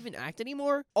is he even act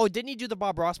anymore? Oh, didn't he do the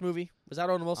Bob Ross movie? Was that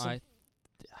Owen Wilson?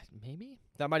 Maybe?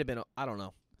 That might have been. I don't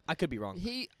know. I could be wrong.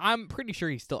 I'm pretty sure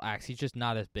he still acts. He's just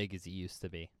not as big as he used to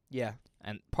be. Yeah,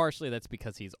 And partially that's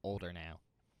because he's older now.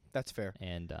 that's fair.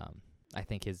 And I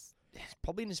think his...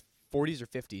 Probably in his 40s or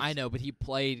 50s. I know, but he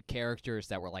played characters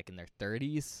that were like in their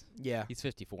 30s. Yeah. He's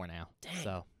 54 now. Dang.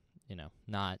 So,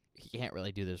 he can't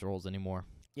really do those roles anymore.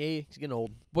 Yeah, he's getting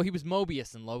old. Well, he was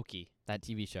Mobius in Loki, that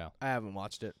TV show. I haven't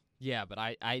watched it. Yeah, but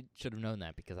I should have known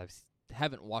that because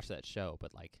haven't watched that show,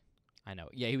 but like I know.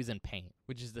 Yeah, he was in Paint,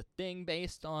 which is the thing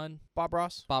based on Bob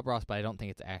Ross? Bob Ross, but I don't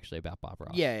think it's actually about Bob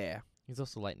Ross. Yeah. He's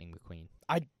also Lightning McQueen.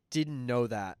 I didn't know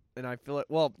that, and I feel like,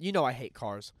 well, I hate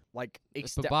cars. Like,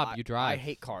 But Bob, you drive. I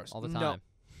hate cars all the time.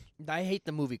 No, I hate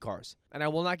the movie Cars, and I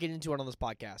will not get into it on this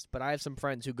podcast. But I have some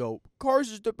friends who go, "Cars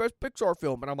is the best Pixar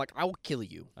film," and I'm like, "I will kill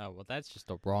you." Oh well, that's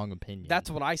just a wrong opinion. That's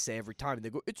what I say every time. They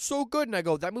go, "It's so good," and I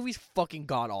go, "That movie's fucking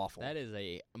god awful." That is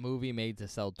a movie made to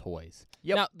sell toys.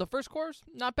 Yep. Now the first Cars,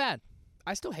 not bad.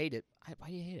 I still hate it. Why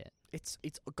do you hate it? It's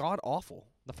god awful.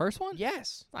 The first one?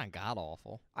 Yes, It's not god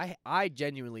awful. I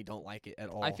genuinely don't like it at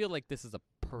all. I feel like this is a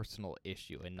personal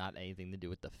issue and not anything to do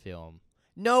with the film.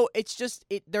 No, it's just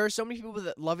there are so many people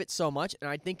that love it so much, and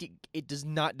I think it does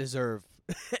not deserve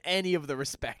any of the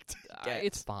respect.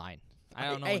 It's fine. I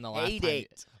don't know when the last hate time.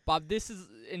 it. Bob, this is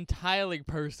entirely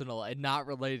personal and not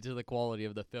related to the quality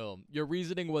of the film. Your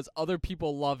reasoning was other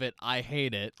people love it. I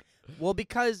hate it. Well,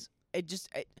 because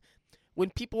when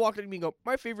people walk up to me and go,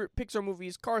 "My favorite Pixar movie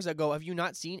is Cars," I go, "Have you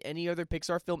not seen any other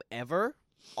Pixar film ever?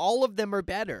 All of them are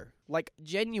better. Like,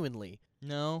 genuinely.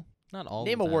 No, not all.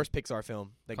 Name of a them. worse Pixar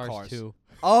film than Cars. 2.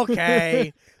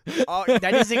 Okay.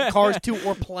 That isn't Cars 2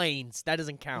 or Planes. That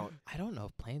doesn't count. I don't know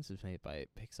if Planes was made by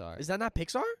Pixar. Is that not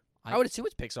Pixar? I would assume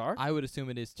it's Pixar. I would assume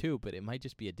it is too, but it might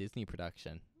just be a Disney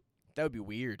production. That would be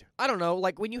weird. I don't know.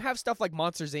 Like, when you have stuff like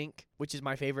Monsters, Inc., which is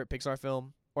my favorite Pixar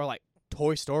film, or like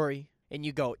Toy Story, and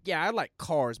you go, "Yeah, I like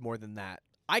Cars more than that,"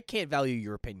 I can't value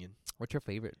your opinion. What's your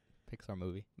favorite Pixar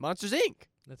movie? Monsters, Inc.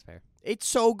 That's fair. It's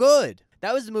so good.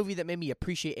 That was the movie that made me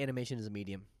appreciate animation as a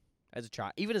medium. As a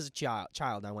child. Even as a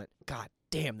child, I went, "God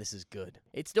damn, this is good."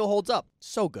 It still holds up.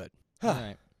 So good. All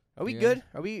right. Are we Yeah. good?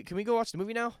 Can we go watch the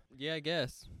movie now? Yeah, I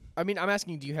guess. I mean, I'm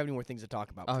asking, do you have any more things to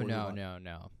talk about? Oh, before we move no, on?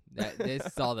 no. This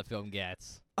is all the film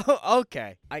gets. Oh,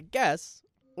 okay. I guess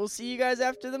we'll see you guys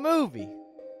after the movie.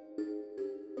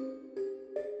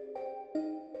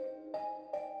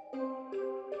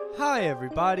 Hi,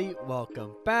 everybody.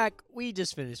 Welcome back. We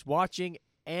just finished watching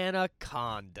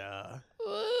Anaconda.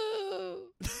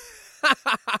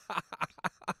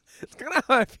 It's kind of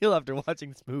how I feel after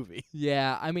watching this movie.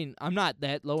 Yeah, I mean, I'm not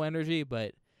that low energy,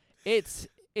 but it's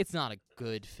not a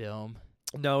good film.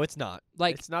 No, it's not.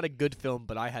 Like, it's not a good film,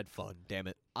 but I had fun. Damn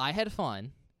it. I had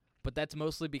fun, but that's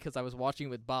mostly because I was watching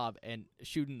with Bob and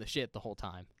shooting the shit the whole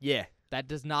time. Yeah. That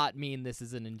does not mean this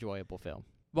is an enjoyable film.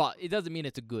 Well, it doesn't mean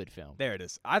it's a good film. There it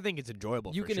is. I think it's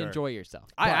enjoyable. You for can sure. enjoy yourself.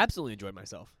 I But absolutely enjoyed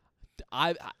myself.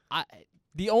 I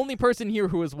the only person here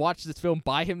who has watched this film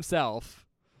by himself.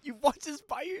 You watched this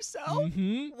by yourself?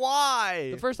 Mm-hmm.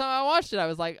 Why? The first time I watched it, I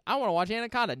was like, I want to watch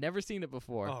Anaconda. Never seen it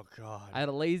before. Oh God. I had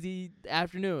a lazy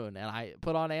afternoon, and I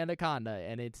put on Anaconda,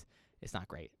 and it's not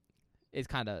great. It's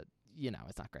kind of,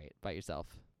 it's not great by yourself.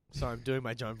 So I'm doing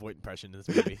my John Voight impression in this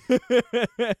movie.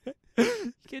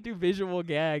 You can't do visual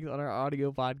gags on our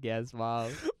audio podcast,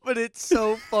 Bob. But it's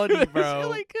so funny, bro. It's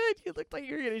really good. You look like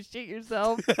you're going to shit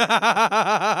yourself.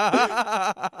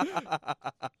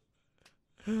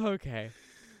 Okay.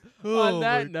 On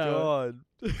that note,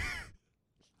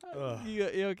 you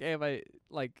okay if I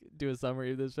do a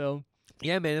summary of this film?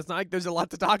 Yeah, man, it's not like there's a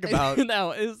lot to talk about.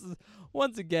 No, this is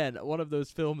once again one of those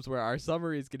films where our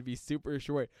summary is going to be super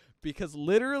short because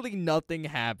literally nothing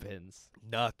happens.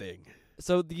 Nothing.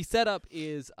 So the setup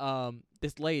is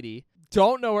this lady,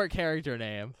 don't know her character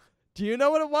name. Do you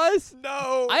know what it was?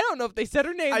 No. I don't know if they said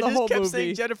her name the whole movie. I just kept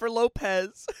saying Jennifer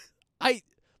Lopez. I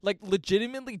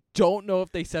legitimately don't know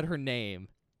if they said her name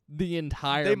the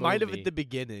entire movie. They might have at the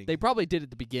beginning. They probably did at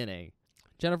the beginning.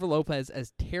 Jennifer Lopez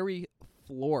as Terry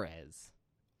Flores.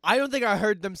 I don't think I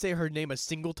heard them say her name a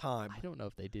single time. I don't know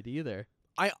if they did either.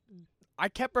 I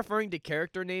kept referring to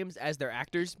character names as their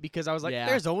actors because I was like, Yeah.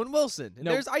 there's Owen Wilson and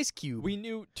No, there's Ice Cube. We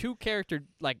knew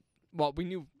we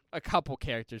knew a couple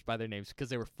characters by their names because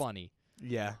they were funny.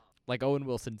 Yeah. Like Owen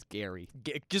Wilson's Gary.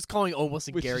 Just calling Owen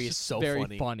Wilson Which Gary is is just so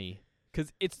very funny.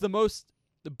 Because it's the most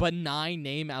benign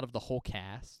name out of the whole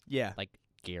cast. Yeah. Like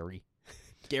Gary.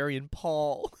 Gary and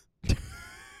Paul.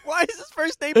 Why is his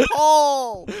first name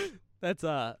Paul? That's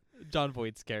John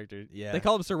Voight's character. Yeah. They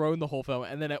call him Cerrone the whole film,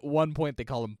 and then at one point they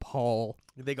call him Paul.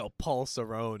 They go Paul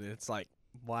Cerrone, and it's like,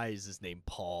 why is his name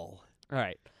Paul? All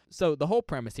right. So the whole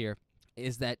premise here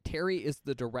is that Terry is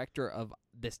the director of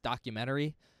this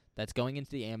documentary that's going into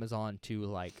the Amazon to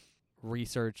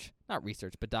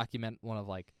document one of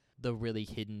the really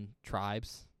hidden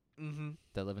tribes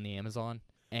that live in the Amazon.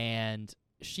 And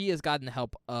she has gotten the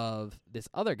help of this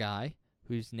other guy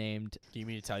who's named... Do you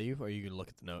mean to tell you, or are you going to look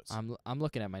at the notes? I'm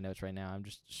looking at my notes right now. I'm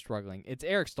just struggling. It's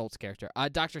Eric Stoltz's character.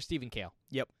 Dr. Stephen Kale.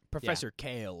 Yep. Professor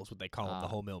Kale is what they call him the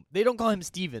whole film. They don't call him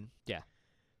Steven. Yeah.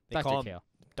 They Dr. call him Kale.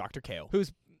 Dr. Kale.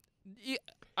 Who's...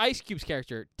 Ice Cube's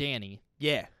character, Danny,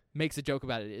 Yeah. makes a joke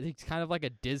about it. It's kind of like a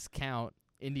discount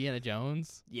Indiana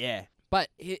Jones. Yeah. But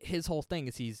his whole thing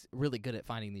is he's really good at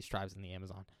finding these tribes in the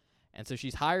Amazon. And so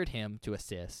she's hired him to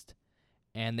assist,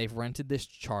 and they've rented this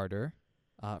charter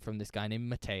from this guy named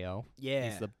Mateo. Yeah.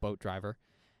 He's the boat driver.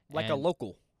 Like a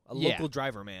local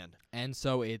driver man. And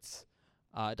so it's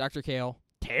Dr. Kale,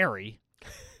 Terry,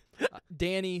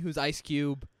 Danny, who's Ice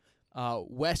Cube,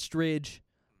 Westridge,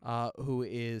 who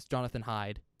is Jonathan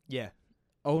Hyde. Yeah.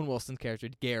 Owen Wilson's character,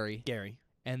 Gary.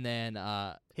 And then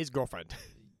his girlfriend.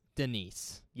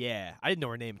 Denise. Yeah. I didn't know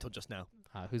her name until just now.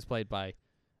 Who's played by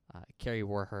Carrie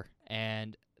Warher.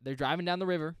 And they're driving down the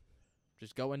river,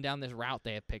 just going down this route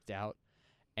they have picked out,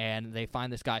 and they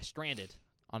find this guy stranded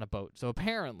on a boat. So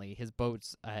apparently his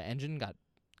boat's engine got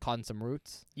caught in some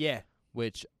roots. Yeah.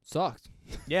 Which sucked.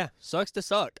 Yeah. Sucks to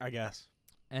suck, I guess.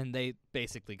 And they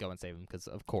basically go and save him because,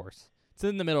 of course, it's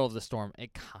in the middle of the storm.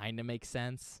 It kind of makes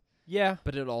sense. Yeah.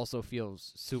 But it also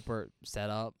feels super set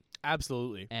up.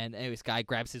 Absolutely. And anyways, guy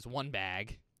grabs his one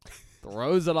bag,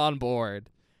 throws it on board,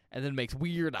 and then makes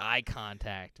weird eye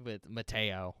contact with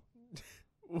Mateo.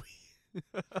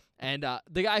 And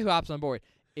the guy who hops on board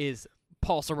is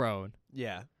Paul Cerrone.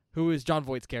 Yeah. Who is John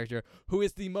Voight's character, who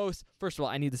is the most... First of all,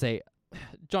 I need to say,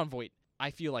 John Voight,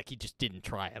 I feel like he just didn't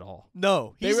try at all.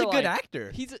 No, he's a good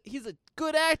actor. He's a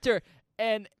good actor,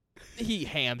 and he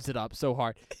hams it up so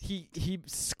hard. He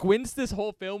squints this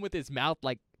whole film with his mouth,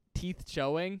 like, teeth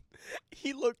showing.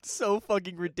 He looked so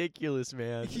fucking ridiculous,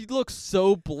 man. He looks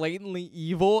so blatantly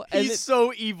evil. He's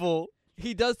so evil.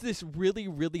 He does this really,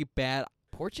 really bad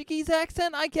Portuguese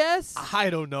accent, I guess? I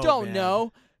don't know, Don't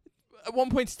know. At one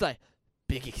point, he's like,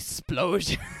 big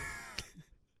explosion.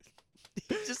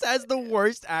 He just has the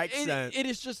worst accent. It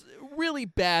is just really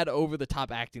bad,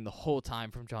 over-the-top acting the whole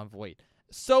time from John Voight.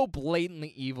 So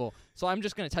blatantly evil. So I'm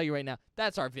just going to tell you right now,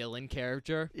 that's our villain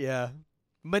character. Yeah.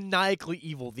 Maniacally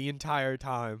evil the entire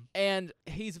time. And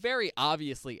he's very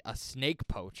obviously a snake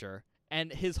poacher.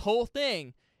 And his whole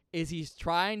thing is he's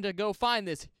trying to go find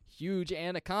this huge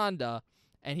anaconda.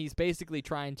 And he's basically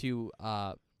trying to,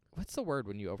 what's the word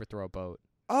when you overthrow a boat?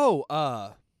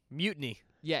 Oh, mutiny.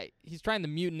 Yeah, he's trying to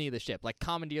mutiny the ship, like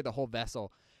commandeer the whole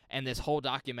vessel and this whole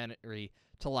documentary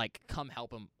to, like, come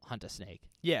help him hunt a snake.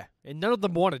 Yeah, and none of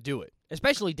them want to do it,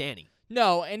 especially Danny.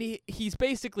 No, and he's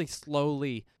basically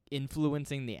slowly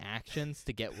influencing the actions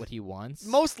to get what he wants.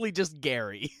 Mostly just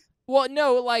Gary. Well,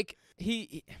 no, like,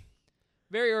 he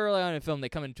very early on in the film, they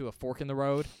come into a fork in the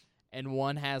road, and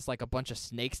one has, like, a bunch of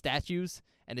snake statues,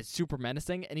 and it's super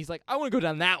menacing, and he's like, I want to go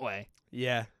down that way.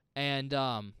 Yeah. And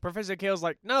Professor Kale's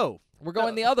like, no. We're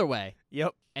going the other way.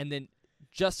 Yep. And then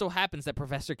just so happens that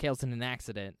Professor Kale's in an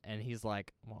accident, and he's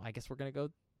like, well, I guess we're going to go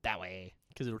that way.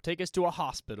 Because it'll take us to a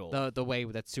hospital. The way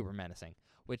that's super menacing,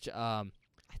 which I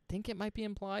think it might be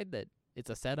implied that it's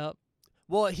a setup.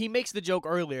 Well, he makes the joke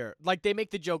earlier. Like, they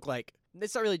make the joke, like,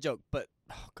 it's not really a joke, but,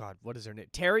 oh, God, what is her name?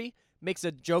 Terry makes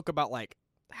a joke about, like,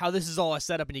 how this is all a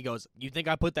setup, and he goes, you think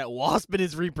I put that wasp in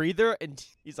his rebreather? And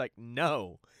he's like,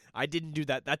 no, I didn't do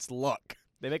that. That's luck.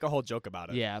 They make a whole joke about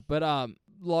it. Yeah, but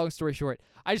long story short,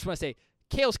 I just want to say,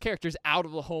 Kale's character's out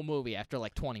of the whole movie after,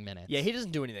 like, 20 minutes. Yeah, he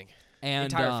doesn't do anything. And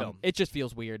entire film. It just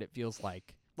feels weird. It feels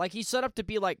like he's set up to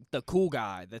be, like, the cool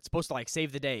guy that's supposed to, like,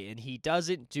 save the day, and he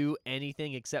doesn't do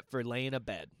anything except for lay in a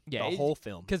bed the whole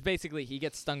film. Because basically he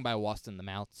gets stung by a wasp in the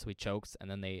mouth, so he chokes,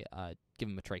 and then they give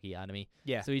him a tracheotomy.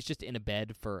 Yeah. So he's just in a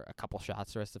bed for a couple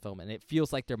shots the rest of the film, and it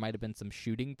feels like there might have been some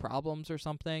shooting problems or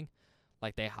something.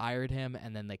 Like, they hired him,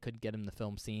 and then they couldn't get him to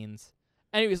film scenes.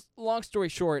 Anyways, long story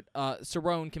short,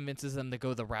 Cerrone convinces them to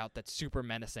go the route that's super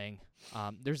menacing.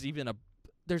 There's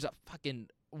a fucking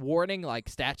warning, like,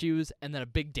 statues, and then a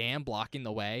big dam blocking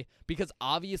the way, because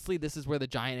obviously this is where the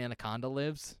giant anaconda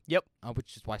lives. Yep.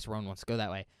 Which is why Cerrone wants to go that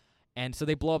way. And so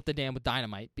they blow up the dam with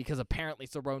dynamite, because apparently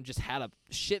Cerrone just had a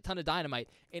shit ton of dynamite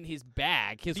in his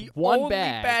bag. The only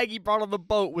bag he brought on the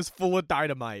boat was full of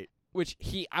dynamite. Which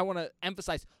I want to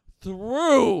emphasize,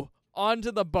 threw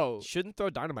onto the boat. Shouldn't throw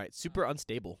dynamite. Super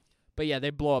unstable. But yeah, they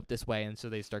blow up this way, and so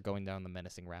they start going down the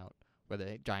menacing route where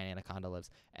the giant anaconda lives.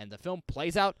 And the film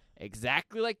plays out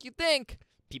exactly like you think.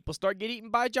 People start getting eaten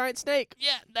by a giant snake.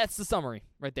 Yeah, that's the summary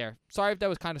right there. Sorry if that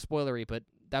was kind of spoilery, but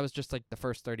that was just like the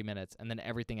first 30 minutes, and then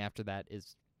everything after that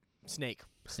is snake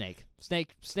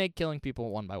killing people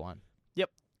one by one. Yep.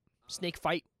 Snake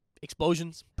fight,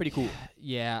 explosions, pretty cool.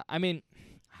 Yeah, I mean,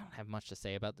 I don't have much to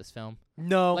say about this film.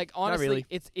 No, like, honestly, not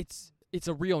really. It's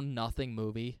a real nothing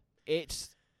movie. It's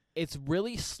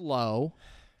really slow.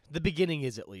 The beginning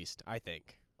is, at least, I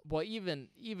think. Well,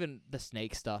 even the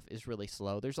snake stuff is really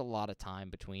slow. There's a lot of time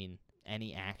between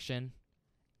any action,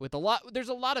 with there's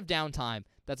a lot of downtime.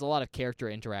 That's a lot of character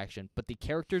interaction, but the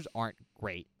characters aren't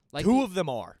great. Like two of them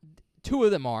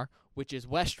are, which is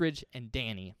Westridge and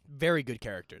Danny, very good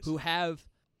characters who have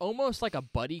almost like a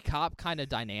buddy cop kind of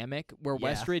dynamic, where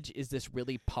Westridge is this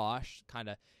really posh kind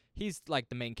of. He's like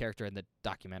the main character in the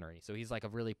documentary, so he's like a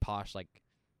really posh, like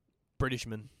British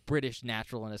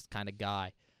naturalist kind of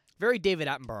guy. Very David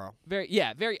Attenborough.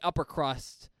 Very upper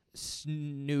crust,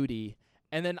 snooty.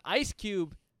 And then Ice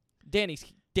Cube, Danny,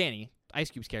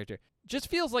 Ice Cube's character, just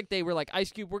feels like they were like,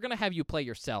 Ice Cube, we're going to have you play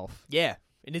yourself. Yeah,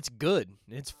 and it's good.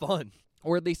 And it's fun.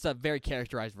 Or at least a very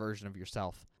characterized version of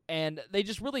yourself. And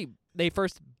they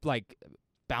first, like,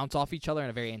 bounce off each other in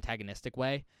a very antagonistic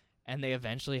way, and they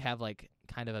eventually have, like,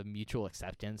 kind of a mutual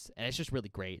acceptance, and it's just really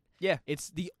great. Yeah. It's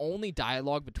the only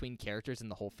dialogue between characters in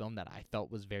the whole film that I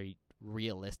felt was very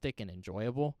realistic and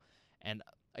enjoyable. And,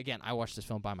 again, I watched this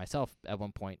film by myself at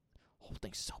one point. Whole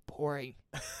thing's so boring.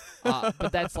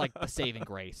 But that's like the saving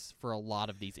grace for a lot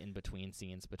of these in-between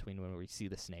scenes between when we see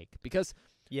the snake. Because,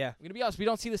 I'm going to be honest, we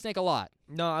don't see the snake a lot.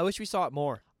 No, I wish we saw it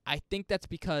more. I think that's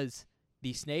because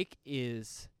the snake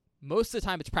is, most of the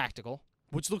time it's practical.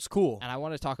 Which looks cool. And I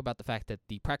want to talk about the fact that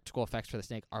the practical effects for the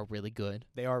snake are really good.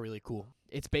 They are really cool.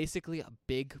 It's basically a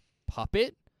big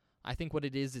puppet. I think what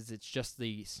it is it's just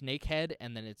the snake head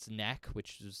and then its neck,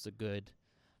 which is a good,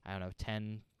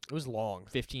 10... It was long.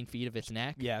 15 feet of its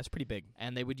neck. Yeah, it's pretty big.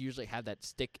 And they would usually have that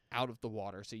stick out of the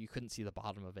water so you couldn't see the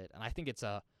bottom of it. And I think it's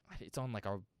on like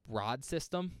a rod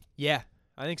system. Yeah,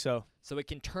 I think so. So it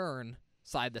can turn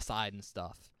side to side and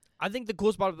stuff. I think the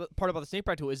coolest part about the snake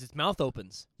practical is its mouth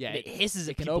opens. Yeah, and it hisses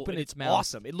at can people, open and its it's mouth.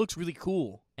 awesome. It looks really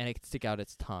cool. And it can stick out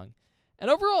its tongue. And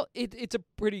overall, it's a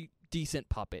pretty decent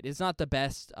puppet. It's not the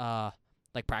best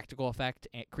like practical effect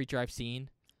creature I've seen.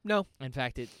 No. In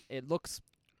fact, it looks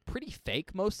pretty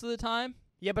fake most of the time.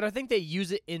 Yeah, but I think they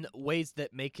use it in ways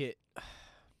that make it...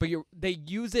 But they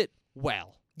use it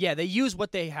well. Yeah, they use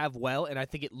what they have well, and I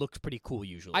think it looks pretty cool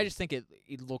usually. I just think it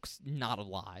looks not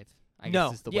alive. I no.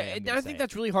 guess is the yeah, way and I think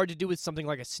that's really hard to do with something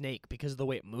like a snake because of the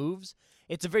way it moves.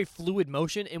 It's a very fluid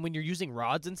motion, and when you're using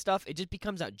rods and stuff, it just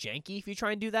becomes out janky if you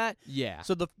try and do that. Yeah.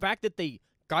 So the fact that they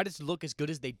got it to look as good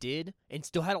as they did and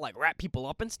still had to like wrap people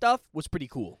up and stuff was pretty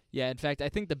cool. Yeah, in fact, I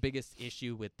think the biggest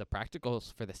issue with the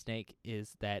practicals for the snake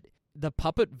is that the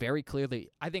puppet very clearly,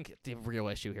 I think the real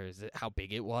issue here is how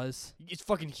big it was. It's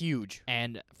fucking huge.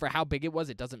 And for how big it was,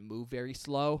 it doesn't move very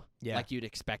slow like you'd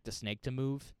expect a snake to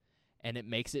move. And it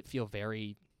makes it feel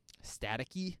very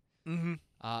staticky. Mm-hmm.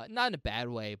 Not in a bad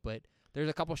way, but there's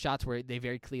a couple shots where they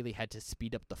very clearly had to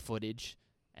speed up the footage,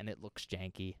 and it looks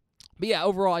janky. But yeah,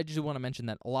 overall, I just want to mention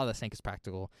that a lot of the snake is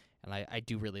practical, and I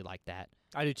do really like that.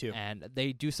 I do too. And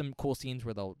they do some cool scenes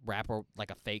where they'll wrap like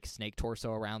a fake snake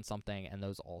torso around something, and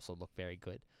those also look very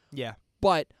good. Yeah.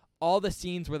 But all the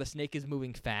scenes where the snake is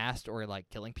moving fast or like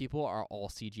killing people are all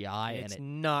CGI, and it's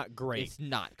and not great. It's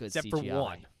not good except CGI. for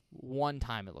one. One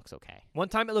time it looks okay. One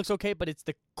time it looks okay, but it's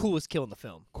the coolest kill in the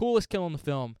film. Coolest kill in the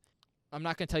film. I'm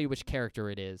not going to tell you which character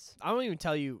it is. I don't even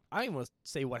want to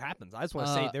say what happens. I just want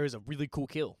to say there is a really cool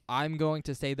kill. I'm going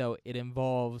to say, though, it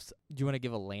involves... Do you want to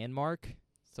give a landmark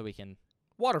so we can...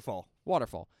 Waterfall.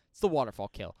 It's the waterfall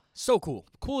kill. So cool.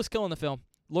 Coolest kill in the film.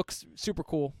 Looks super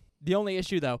cool. The only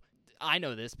issue, though, I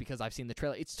know this because I've seen the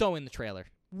trailer. It's so in the trailer.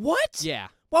 What? Yeah.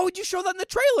 Why would you show that in the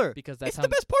trailer? Because that's the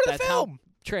best part of the film. How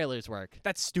trailers work.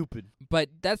 That's stupid. But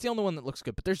that's the only one that looks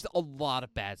good. But there's a lot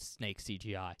of bad snake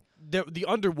CGI. The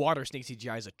underwater snake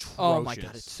CGI is atrocious. Oh my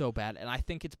god, it's so bad. And I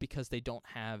think it's because they don't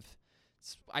have...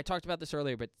 I talked about this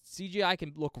earlier, but CGI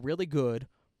can look really good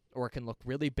or it can look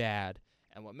really bad.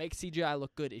 And what makes CGI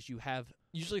look good is you have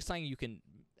usually something you can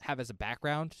have as a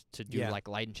background to do like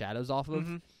light and shadows off of.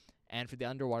 Mm-hmm. And for the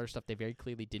underwater stuff, they very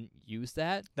clearly didn't use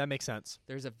that. That makes sense.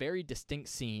 There's a very distinct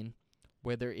scene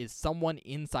where there is someone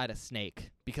inside a snake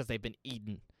because they've been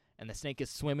eaten. And the snake is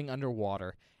swimming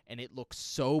underwater. And it looks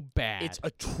so bad. It's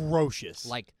atrocious.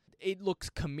 Like, it looks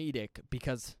comedic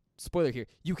because, spoiler here,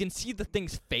 you can see the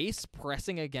thing's face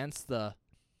pressing against the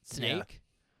snake.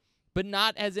 But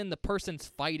not as in the person's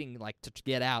fighting, like, to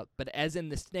get out. But as in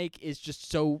the snake is just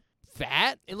so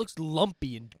fat. It looks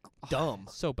lumpy and dumb.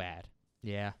 So bad.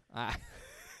 Yeah.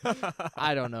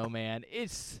 I don't know, man.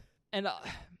 And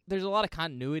there's a lot of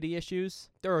continuity issues.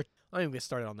 I don't even get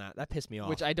started on that. That pissed me off.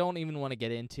 Which I don't even want to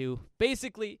get into.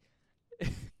 Basically,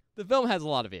 the film has a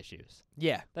lot of issues.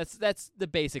 Yeah. That's the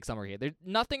basic summary here.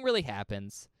 Nothing really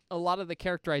happens. A lot of the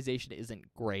characterization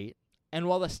isn't great. And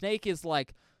while the snake is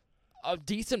like a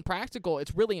decent practical,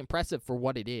 it's really impressive for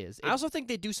what it is. I also think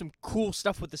they do some cool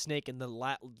stuff with the snake in the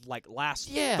last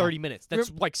 30 minutes.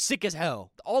 That's like sick as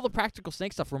hell. All the practical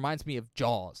snake stuff reminds me of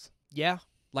Jaws. Yeah.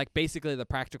 Like basically the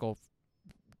practical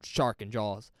shark in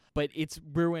Jaws, but it's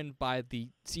ruined by the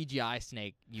CGI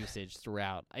snake usage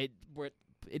throughout.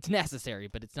 It's necessary,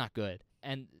 but it's not good.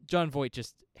 And Jon Voight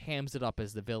just hams it up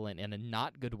as the villain in a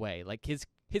not good way. Like, his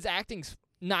acting's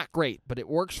not great, but it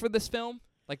works for this film,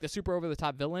 like the super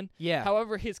over-the-top villain. Yeah.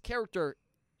 However, his character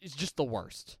is just the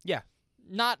worst. Yeah.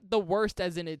 Not the worst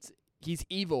as in he's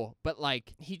evil, but,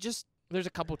 like, there's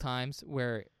a couple times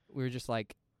where we were just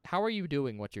like, how are you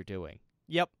doing what you're doing?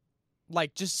 Yep.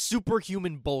 Like, just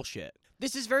superhuman bullshit.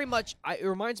 This is very much, it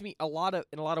reminds me in a lot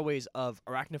of ways of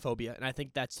Arachnophobia, and I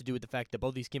think that's to do with the fact that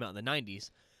both these came out in the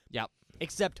 90s. Yep.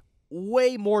 Except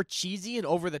way more cheesy and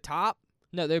over the top.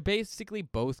 No, they're basically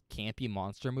both campy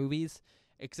monster movies,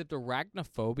 except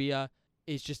Arachnophobia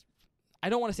is just, I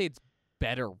don't want to say it's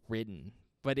better written,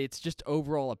 but it's just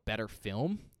overall a better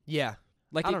film. Yeah.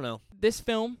 Like, I don't know. This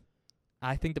film,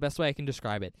 I think the best way I can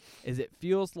describe it is it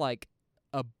feels like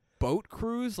a boat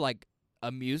cruise, like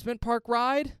amusement park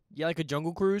ride. Yeah, like a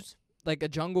Jungle Cruise. Like a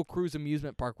Jungle Cruise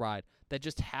amusement park ride that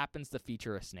just happens to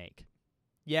feature a snake.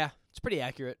 Yeah, it's pretty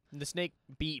accurate. And the snake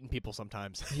beating people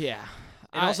sometimes. Yeah.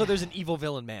 And also there's an evil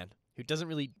villain man who doesn't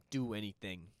really do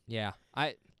anything. Yeah.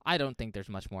 I don't think there's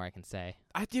much more I can say.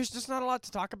 There's just not a lot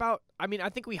to talk about. I mean, I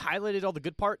think we highlighted all the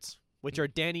good parts, which are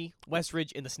Danny,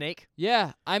 Westridge, and the snake.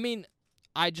 Yeah, I mean,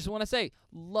 I just want to say,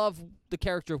 love the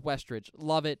character of Westridge.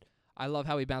 Love it. I love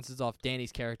how he bounces off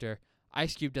Danny's character.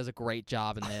 Ice Cube does a great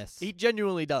job in this. He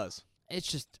genuinely does. It's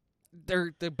just,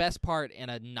 they're the best part in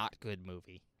a not good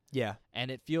movie. Yeah. And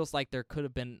it feels like there could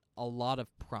have been a lot of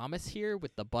promise here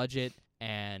with the budget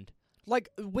and... Like,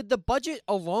 with the budget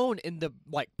alone and the,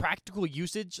 like, practical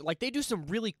usage, like, they do some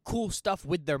really cool stuff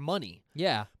with their money.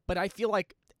 Yeah. But I feel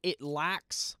like it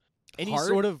lacks any Heart?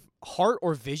 sort of heart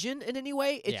or vision in any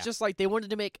way. It's Yeah. just like they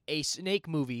wanted to make a snake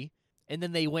movie, and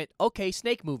then they went, okay,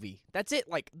 snake movie. That's it.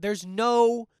 Like, there's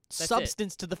no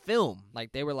substance to the film.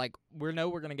 Like, they were like, we're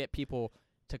going to get people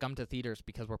to come to theaters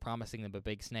because we're promising them a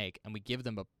big snake, and we give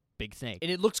them a big snake. And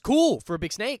it looks cool for a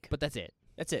big snake. But that's it.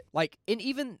 That's it. Like, and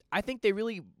even, I think they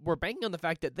really were banking on the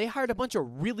fact that they hired a bunch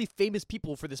of really famous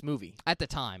people for this movie. At the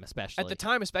time,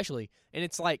 especially. And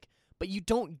it's like, but you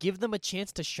don't give them a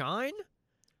chance to shine?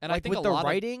 And like, I think with the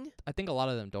writing? I think a lot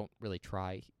of them don't really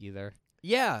try either.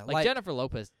 Yeah. Like Jennifer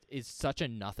Lopez is such a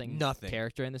nothing Nothing.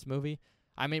 character in this movie.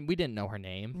 I mean, we didn't know her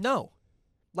name. No.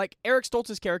 Like, Eric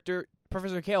Stoltz's character,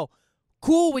 Professor Kale,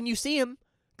 cool when you see him.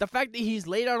 The fact that he's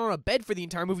laid out on a bed for the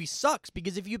entire movie sucks,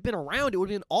 because if you'd been around, it would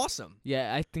have been awesome.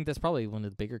 Yeah, I think that's probably one of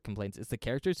the bigger complaints. It's the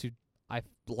characters who I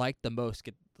like the most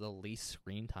get the least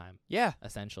screen time. Yeah.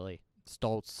 Essentially.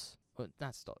 Stoltz.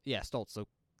 Not Stoltz. Yeah, Stoltz. So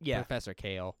Yeah. Professor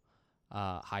Kale,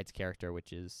 Hyde's character,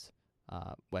 which is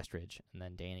Westridge, and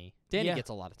then Danny. Danny gets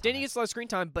a lot of time. Danny gets a lot of screen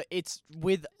time, but it's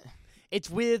with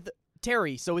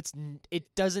Terry, so it's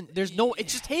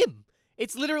just him.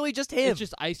 It's literally just him. It's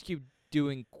just Ice Cube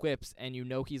doing quips, and you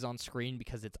know he's on screen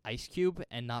because it's Ice Cube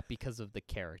and not because of the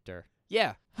character.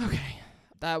 Yeah. Okay.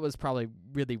 That was probably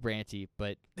really ranty,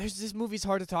 but This movie's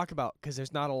hard to talk about because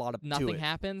there's not a lot of nothing to it.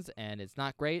 happens, and it's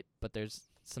not great, but there's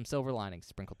some silver linings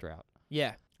sprinkled throughout.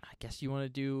 Yeah. I guess you want to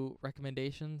do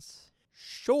recommendations?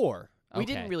 Sure. We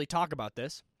Okay. didn't really talk about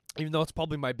this, even though it's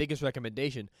probably my biggest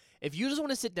recommendation. If you just want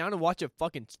to sit down and watch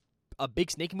a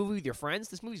big snake movie with your friends,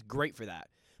 this movie's great for that.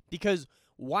 Because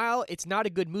while it's not a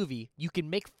good movie, you can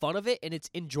make fun of it, and it's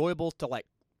enjoyable to, like,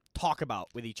 talk about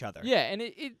with each other. Yeah, and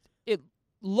it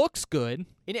looks good.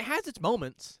 And it has its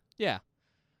moments. Yeah.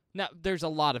 Now, there's a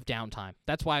lot of downtime.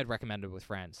 That's why I'd recommend it with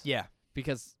friends. Yeah.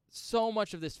 Because so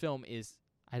much of this film is,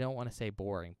 I don't want to say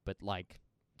boring, but, like,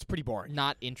 It's pretty boring.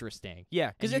 not interesting.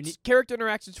 Yeah, because And it's character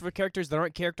interactions for characters that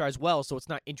aren't characterized well, so it's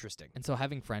not interesting. And so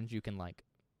having friends you can, like,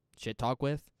 shit talk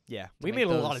with, Yeah. We make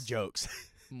made a lot those of jokes.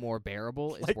 more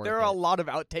bearable is Like, worth there are a it. lot of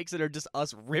outtakes that are just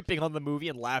us ripping on the movie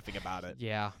and laughing about it.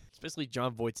 Yeah. Especially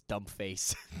Jon Voight's dumb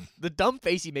face. The dumb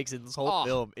face he makes in this whole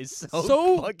film is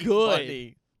so fucking good.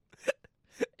 funny.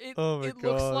 It, Oh my it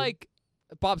looks God. like,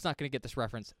 Bob's not going to get this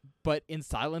reference, but in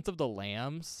Silence of the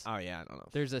Lambs, Oh, yeah, I don't know.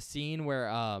 there's a scene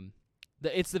where,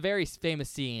 it's the very famous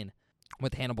scene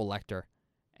with Hannibal Lecter,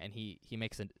 and he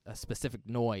makes a specific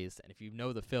noise, and if you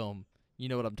know the film, you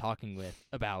know what I'm talking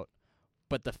about.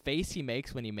 But the face he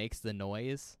makes when he makes the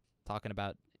noise, talking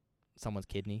about someone's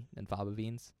kidney and fava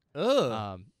beans,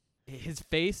 Ugh. his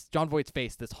face, Jon Voight's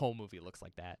face, this whole movie looks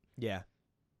like that. Yeah.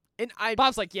 And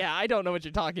Bob's like, yeah, I don't know what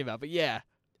you're talking about, but yeah.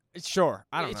 Sure,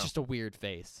 I don't It's know. just a weird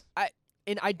face.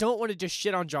 And I don't want to just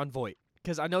shit on Jon Voight,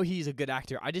 because I know he's a good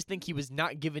actor. I just think he was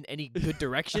not given any good I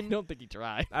direction. don't think he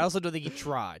tried. I also don't think he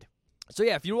tried. So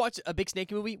yeah, if you watch a big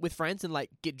snake movie with friends and, like,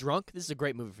 get drunk, this is a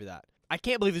great movie for that. I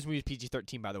can't believe this movie is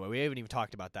PG-13, by the way. We haven't even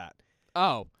talked about that.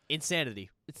 Oh, Insanity.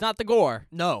 it's not the gore.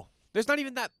 No. There's not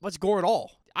even that much gore at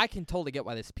all. I can totally get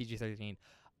why this is PG-13.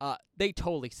 They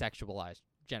totally sexualized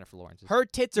Jennifer Lawrence. Her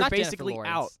tits are Not basically Jennifer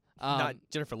out. Lawrence. Not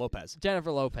Jennifer Lopez.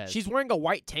 Jennifer Lopez. She's wearing a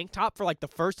white tank top for like the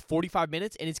first 45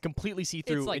 minutes, and it's completely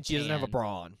see-through, It's like and she doesn't have a tan.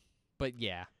 bra on. But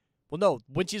yeah. Well, no,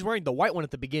 when she's wearing the white one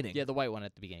at the beginning. Yeah, the white one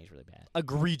at the beginning is really bad.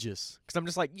 Egregious. Because I'm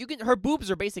just like, her boobs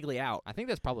are basically out. I think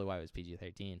that's probably why it was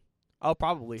PG-13. Oh,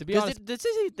 probably. To be honest- did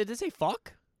it say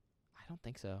fuck? I don't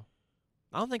think so.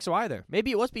 I don't think so either.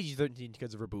 Maybe it was PG-13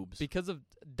 because of her boobs. Because of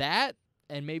that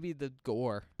and maybe the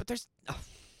gore. But there's...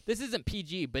 This isn't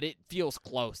PG, but it feels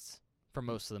close for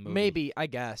most of the movie. Maybe, I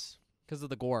guess. Because of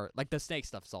the gore. Like, the snake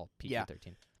stuff's all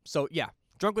PG-13. So, yeah.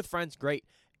 Drunk with Friends, great.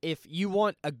 If you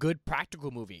want a good practical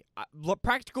movie,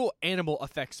 practical animal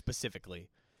effects specifically,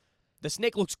 the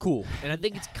snake looks cool, and I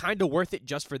think it's kind of worth it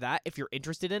just for that if you're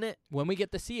interested in it. When we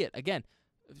get to see it, again,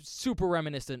 super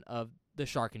reminiscent of the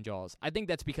shark in Jaws. I think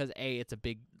that's because, A, it's a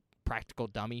big practical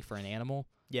dummy for an animal,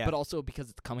 but also because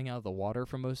it's coming out of the water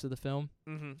for most of the film.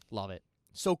 Mm-hmm. Love it.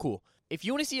 So cool. If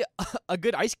you want to see a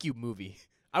good Ice Cube movie,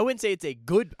 I wouldn't say it's a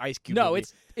good Ice Cube movie. No,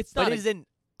 it's not. But it is an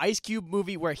Ice Cube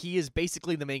movie where he is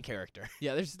basically the main character.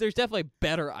 Yeah, there's definitely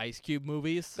better Ice Cube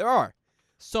movies. There are.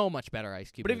 So much better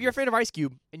Ice Cube But movies. if you're a fan of Ice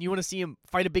Cube and you want to see him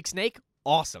fight a big snake,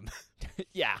 awesome.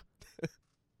 yeah.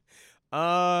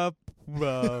 All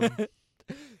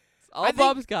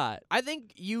Bob's got. I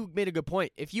think you made a good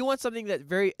point. If you want something that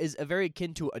is very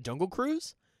akin to a Jungle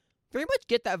Cruise, very much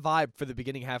get that vibe for the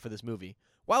beginning half of this movie.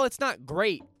 While it's not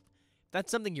great,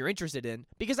 that's something you're interested in,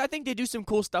 because I think they do some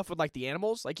cool stuff with like the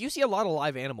animals. Like you see a lot of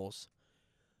live animals,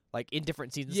 like in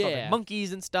different scenes and stuff, like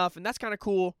monkeys and stuff, and that's kind of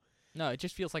cool. No, it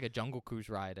just feels like a Jungle Cruise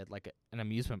ride at like an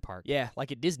amusement park. Yeah,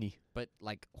 like at Disney, but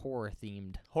like horror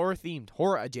themed,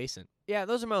 horror adjacent. Yeah,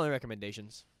 those are my only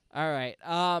recommendations. All right.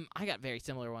 I got very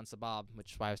similar ones to Bob,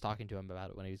 which is why I was talking to him about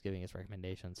it when he was giving his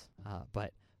recommendations.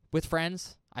 But with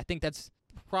friends, I think that's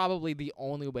probably the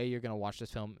only way you're gonna watch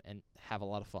this film and have a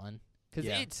lot of fun,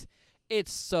 because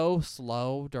it's so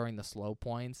slow during the slow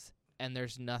points, and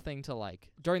there's nothing to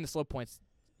like during the slow points.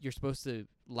 You're supposed to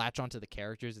latch onto the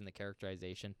characters and the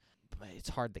characterization, but it's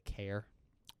hard to care.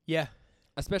 Yeah,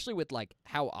 especially with like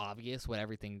how obvious what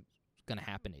everything's gonna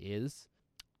happen is.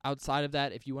 Outside of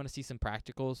that, if you want to see some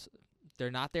practicals,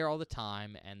 they're not there all the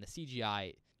time, and the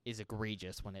CGI is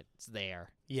egregious when it's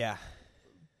there. Yeah.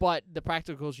 But the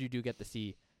practicals you do get to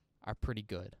see are pretty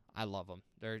good. I love them.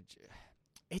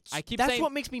 That's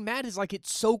what makes me mad is like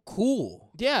it's so cool.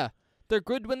 Yeah, they're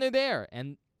good when they're there,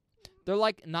 and they're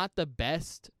like not the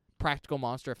best practical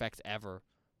monster effects ever,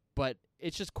 but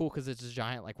it's just cool because it's a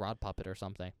giant like rod puppet or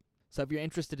something. So if you're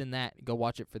interested in that, go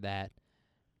watch it for that.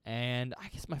 And I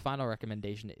guess my final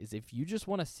recommendation is if you just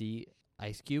want to see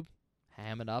Ice Cube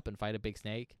ham it up and fight a big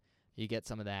snake, you get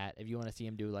some of that. If you want to see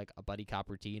him do like a buddy cop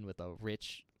routine with a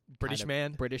rich British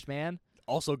man,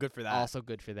 also good for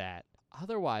that.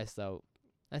 Otherwise, though,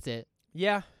 that's it.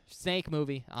 Yeah, snake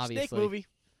movie, obviously. Snake movie.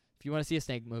 If you want to see a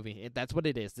snake movie, that's what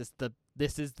it is.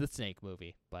 This is the snake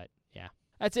movie. But yeah,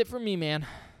 that's it for me, man.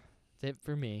 That's it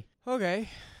for me. Okay.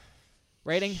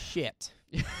 Rating? Shit.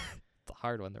 It's a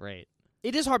hard one to rate.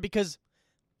 It is hard because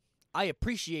I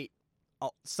appreciate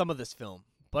some of this film,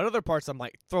 but other parts I'm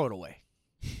like, throw it away.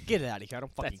 Get it out of here. I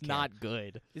don't fucking care. That's not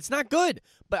good. It's not good,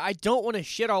 but I don't want to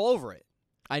shit all over it.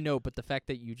 I know, but the fact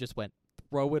that you just went,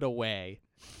 throw it away,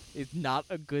 is not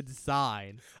a good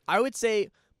sign. I would say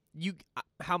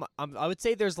I would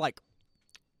say there's like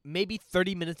maybe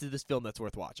 30 minutes of this film that's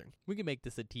worth watching. We can make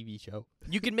this a TV show.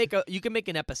 You can make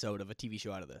an episode of a TV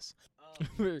show out of this.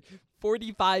 For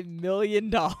 $45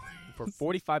 million. For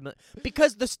 $45 million,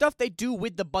 because the stuff they do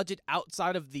with the budget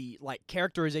outside of the like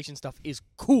characterization stuff is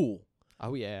cool.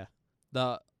 Oh yeah,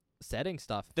 the setting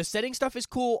stuff. The setting stuff is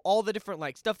cool. All the different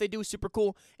like stuff they do is super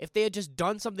cool. If they had just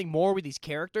done something more with these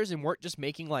characters and weren't just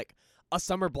making like a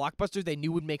summer blockbuster they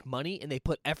knew would make money and they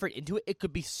put effort into it, it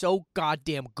could be so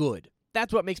goddamn good.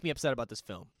 That's what makes me upset about this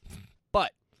film.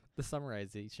 But the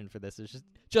summarization for this is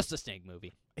just a snake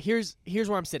movie. Here's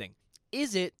where I'm sitting.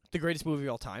 Is it the greatest movie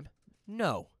of all time?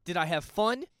 No. Did I have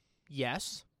fun?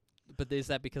 Yes. But is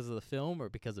that because of the film or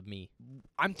because of me?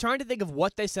 I'm trying to think of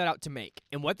what they set out to make.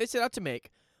 And what they set out to make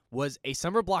was a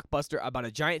summer blockbuster about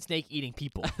a giant snake eating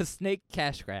people. A snake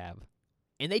cash grab.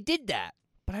 And they did that.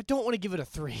 But I don't want to give it a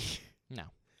 3. No.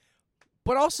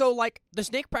 But also, like, the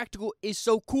snake practical is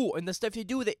so cool, and the stuff you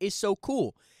do with it is so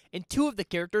cool. And 2 of the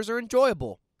characters are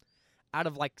enjoyable out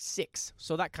of, like, 6.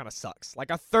 So that kind of sucks. Like,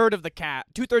 2/3 of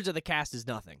the cast is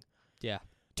nothing. Yeah.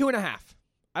 2.5.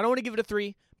 I don't want to give it a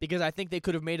 3 because I think they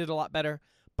could have made it a lot better.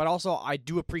 But also, I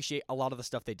do appreciate a lot of the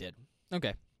stuff they did.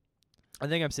 Okay. I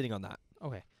think I'm sitting on that.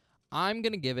 Okay. I'm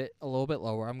going to give it a little bit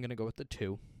lower. I'm going to go with the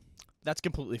 2. That's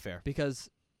completely fair. Because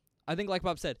I think, like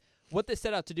Bob said, what this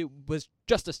set out to do was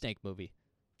just a snake movie.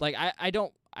 Like, I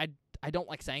don't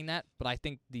like saying that, but I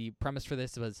think the premise for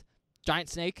this was giant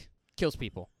snake kills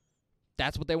people.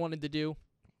 That's what they wanted to do,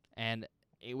 and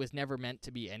it was never meant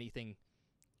to be anything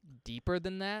deeper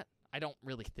than that. I don't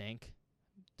really think.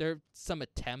 There are some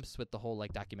attempts with the whole,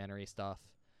 like, documentary stuff.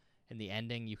 In the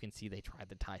ending, you can see they tried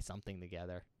to tie something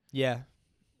together. Yeah.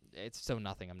 It's so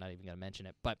nothing. I'm not even going to mention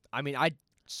it. But I mean, I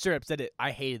straight up said it.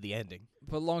 I hated the ending.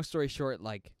 But long story short,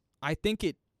 like, I think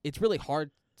it's really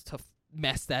hard to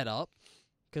mess that up.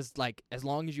 Because, like, as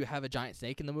long as you have a giant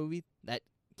snake in the movie that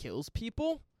kills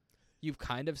people, you've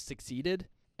kind of succeeded.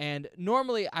 And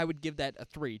normally I would give that a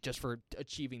 3 just for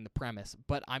achieving the premise.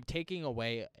 But I'm taking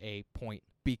away a point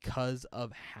because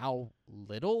of how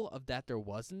little of that there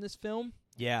was in this film.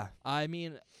 Yeah. I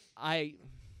mean,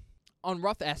 on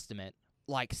rough estimate,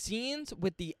 like, scenes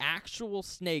with the actual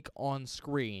snake on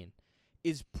screen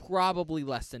is probably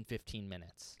less than 15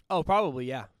 minutes. Oh, probably,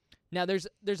 yeah. Now, there's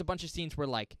a bunch of scenes where,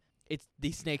 like, it's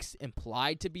the snake's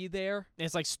implied to be there. And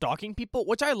it's like stalking people,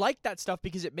 which I like that stuff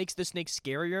because it makes the snake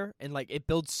scarier and, like, it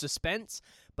builds suspense.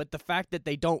 But the fact that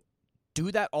they don't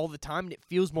do that all the time and it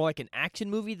feels more like an action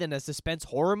movie than a suspense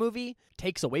horror movie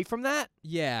takes away from that.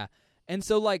 Yeah. And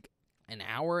so, like, an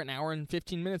hour and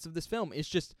 15 minutes of this film is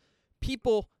just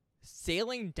people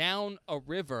sailing down a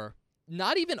river,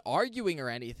 not even arguing or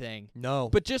anything. No.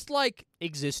 But just, like,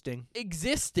 existing.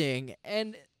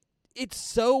 And it's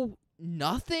so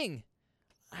nothing.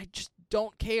 I just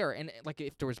don't care. And, like,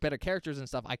 if there was better characters and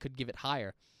stuff, I could give it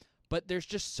higher. But there's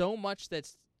just so much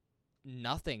that's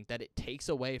nothing that it takes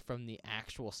away from the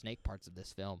actual snake parts of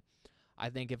this film.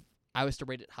 I think if I was to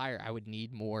rate it higher, I would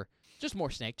need more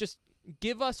snake. Just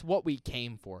give us what we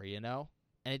came for, you know?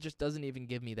 And it just doesn't even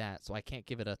give me that, so I can't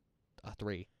give it a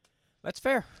 3. That's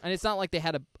fair. And it's not like they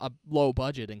had a low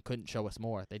budget and couldn't show us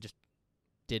more. They just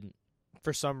didn't.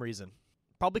 For some reason.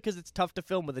 Probably because it's tough to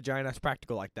film with a giant-ass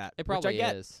practical like that. It probably which I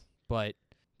get. is, but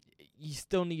you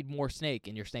still need more snake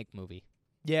in your snake movie.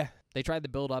 Yeah. They tried to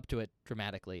build up to it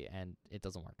dramatically, and it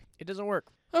doesn't work. It doesn't work.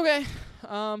 Okay.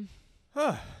 I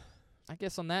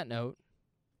guess on that note,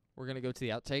 we're going to go to the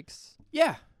outtakes.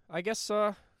 Yeah. I guess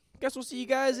we'll see you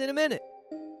guys in a minute.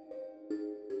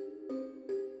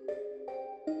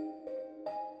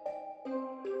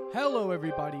 Hello,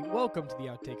 everybody. Welcome to the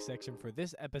outtake section for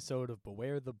this episode of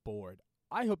Beware the Board.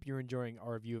 I hope you're enjoying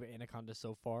our review of Anaconda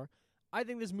so far. I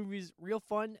think this movie is real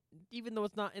fun. Even though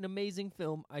it's not an amazing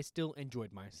film, I still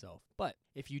enjoyed myself. But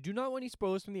if you do not want any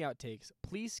spoilers from the outtakes,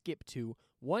 please skip to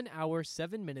 1 hour,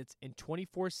 7 minutes, and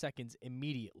 24 seconds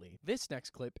immediately. This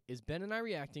next clip is Ben and I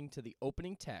reacting to the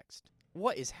opening text.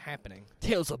 What is happening?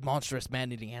 Tales of monstrous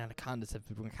man-eating anacondas have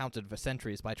been recounted for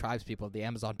centuries by tribespeople of the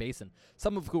Amazon basin,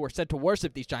 some of who are said to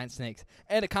worship these giant snakes.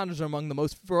 Anacondas are among the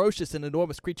most ferocious and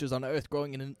enormous creatures on Earth,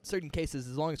 growing in certain cases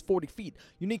as long as 40 feet.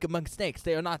 Unique among snakes,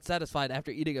 they are not satisfied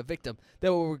after eating a victim. They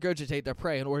will regurgitate their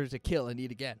prey in order to kill and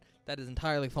eat again. That is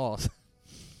entirely false.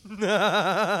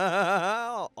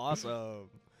 Awesome.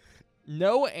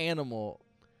 No animal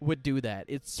would do that.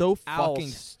 It's so fucking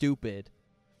Owls. stupid.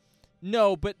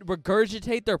 No, but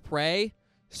regurgitate their prey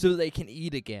so they can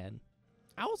eat again.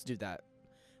 Owls do that.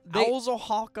 Owls will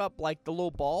hawk up, like, the little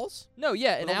balls. No,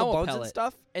 yeah, an with all the owl bones pellet. and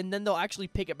stuff, and then they'll actually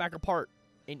pick it back apart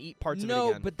and eat parts of it No,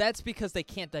 again. but that's because they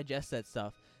can't digest that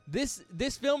stuff. This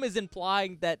film is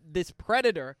implying that this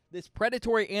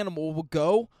predatory animal will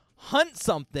go hunt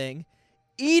something,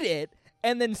 eat it,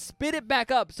 and then spit it back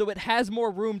up so it has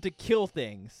more room to kill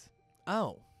things.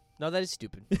 Oh. No, that is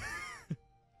stupid.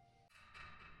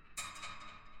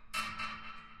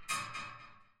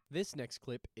 This next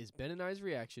clip is Ben and I's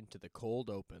reaction to the cold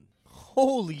open.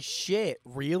 Holy shit,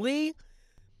 really?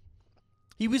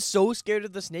 He was so scared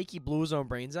of the snake he blew his own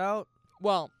brains out?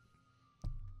 Well,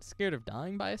 scared of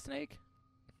dying by a snake?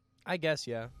 I guess,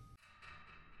 yeah.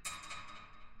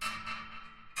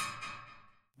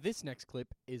 This next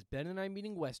clip is Ben and I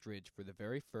meeting Westridge for the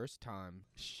very first time.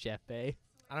 Chefe.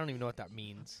 I don't even know what that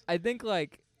means. I think,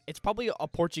 like... It's probably a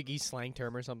Portuguese slang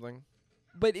term or something.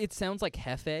 But it sounds like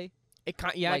jefe. It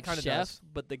kind like of chef, does.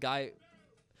 But the guy...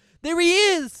 There he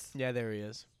is! Yeah, there he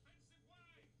is.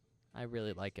 I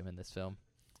really like him in this film.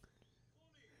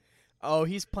 Oh,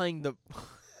 he's playing the...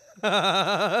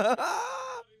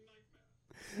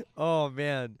 Oh,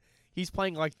 man. He's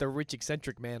playing like the rich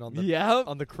eccentric man on the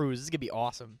on the cruise. This is going to be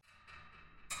awesome.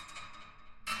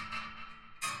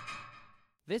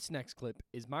 This next clip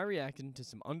is my reaction to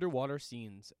some underwater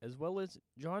scenes, as well as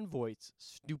John Voight's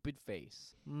stupid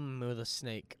face. With a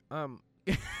snake.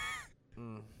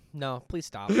 No, please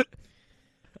stop.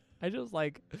 I just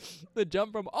like the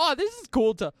jump from, oh, this is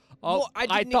cool to, oh, Well,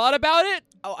 I thought about it.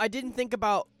 Oh, I didn't think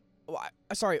about. Well,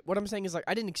 sorry, what I'm saying is like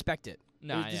I didn't expect it.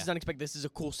 No, This is unexpected. This is a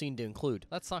cool scene to include.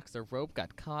 That sucks. Their rope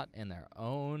got caught in their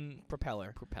own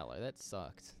Propeller. That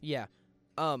sucked. Yeah.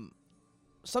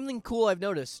 Something cool I've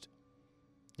noticed.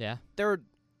 Yeah. They're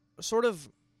sort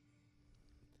of.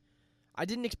 I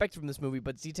didn't expect from this movie,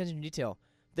 but it's the attention to detail.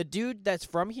 The dude that's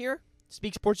from here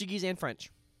speaks Portuguese and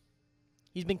French.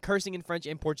 He's been cursing in French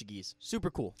and Portuguese. Super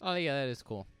cool. Oh yeah, that is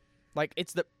cool. Like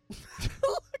it's the.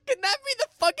 Can that be the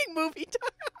fucking movie?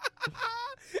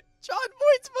 John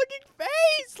Boyd's fucking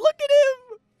face. Look at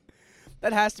him.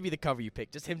 That has to be the cover you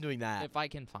picked. Just him doing that. If I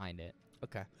can find it.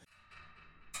 Okay.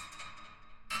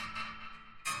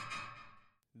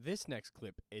 This next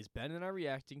clip is Ben and I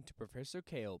reacting to Professor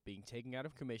Kale being taken out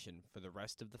of commission for the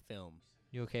rest of the film.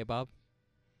 You okay, Bob?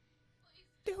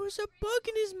 There was a bug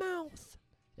in his mouth.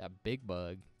 Yeah, big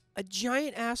bug. A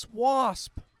giant ass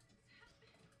wasp.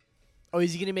 Oh,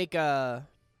 is he gonna make a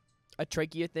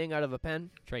trachea thing out of a pen?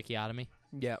 Tracheotomy.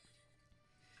 Yeah.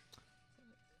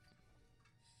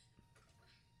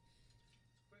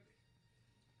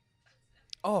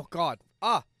 Oh God.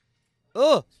 Ah.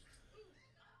 Ugh.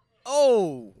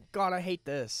 Oh God, I hate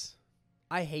this.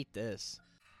 I hate this.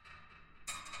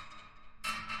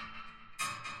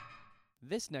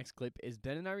 This next clip is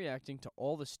Ben and I reacting to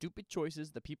all the stupid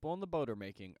choices the people on the boat are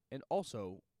making, and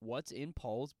also what's in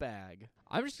Paul's bag.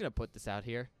 I'm just gonna put this out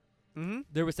here. Mm-hmm.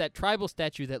 There was that tribal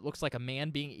statue that looks like a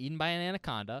man being eaten by an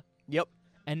anaconda. Yep.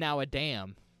 And now a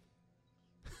dam.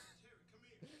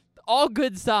 All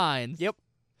good signs. Yep.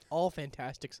 All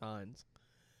fantastic signs.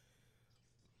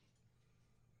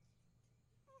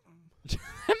 That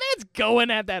man's going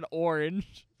at that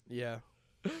orange. Yeah.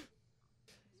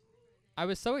 I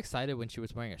was so excited when she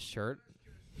was wearing a shirt.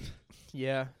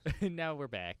 Yeah. Now we're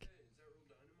back.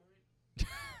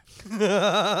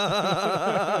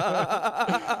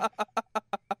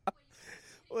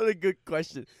 What a good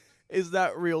question. Is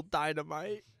that real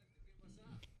dynamite?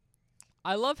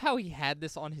 I love how he had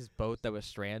this on his boat that was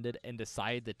stranded and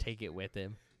decided to take it with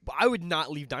him. But I would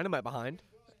not leave dynamite behind.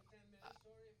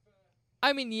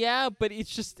 I mean, yeah, but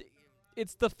it's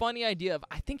the funny idea of,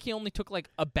 I think he only took like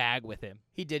a bag with him.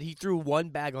 He did. He threw one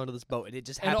bag onto this boat, and it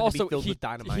just happened And also, to be filled with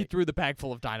dynamite. he threw the bag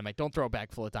full of dynamite. Don't throw a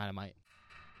bag full of dynamite.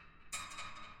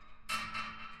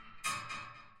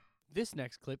 This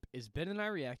next clip is Ben and I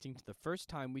reacting to the first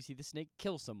time we see the snake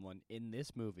kill someone in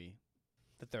this movie.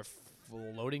 That they're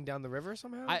floating down the river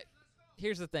somehow?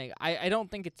 Here's the thing. I don't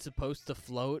think it's supposed to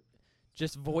float.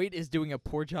 Just Voight is doing a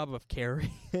poor job of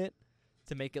carrying it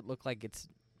to make it look like it's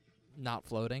not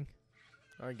floating.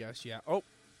 I guess, yeah. Oh.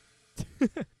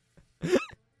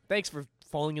 Thanks for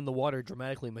falling in the water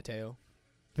dramatically, Mateo.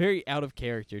 Very out of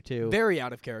character, too. Very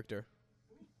out of character.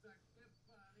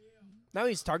 Now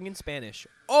he's talking in Spanish.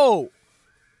 Oh!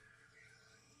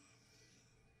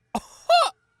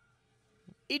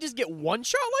 He just get one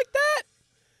shot like that?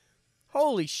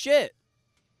 Holy shit.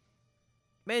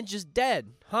 Man's just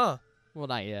dead, huh? Well,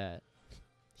 not yet.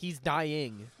 He's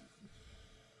dying.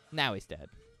 Now he's dead.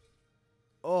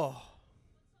 Oh.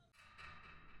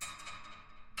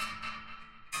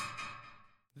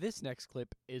 This next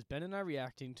clip is Ben and I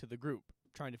reacting to the group,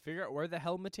 trying to figure out where the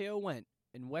hell Mateo went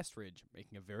in Westridge,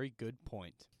 making a very good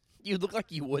point. You look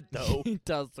like you would, though. He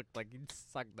does look like he'd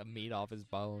suck the meat off his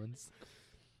bones.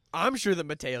 I'm sure that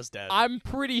Mateo's dead. I'm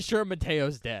pretty sure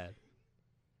Mateo's dead.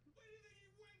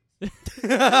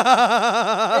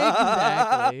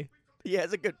 Exactly. He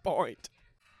has a good point.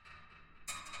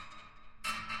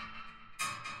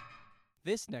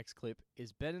 This next clip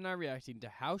is Ben and I reacting to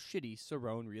how shitty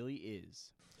Cerrone really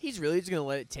is. He's really just going to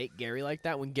let it take Gary like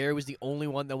that when Gary was the only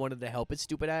one that wanted to help his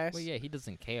stupid ass? Well, yeah, he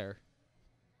doesn't care.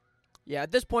 Yeah,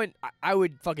 at this point, I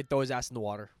would fucking throw his ass in the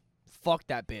water. Fuck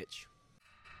that bitch.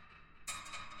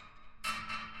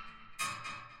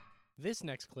 This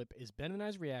next clip is Ben and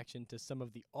I's reaction to some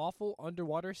of the awful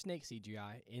underwater snake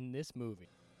CGI in this movie.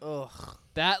 Ugh.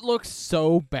 That looks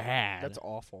so bad. That's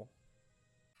awful.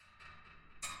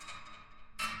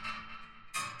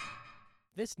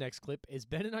 This next clip is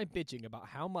Ben and I bitching about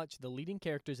how much the leading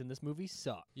characters in this movie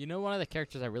suck. You know one of the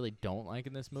characters I really don't like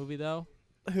in this movie, though?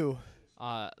 Who?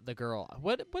 The girl.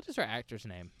 What is her actor's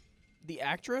name? The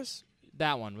actress?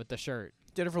 That one with the shirt.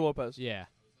 Jennifer Lopez. Yeah.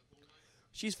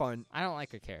 She's fine. I don't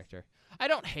like her character. I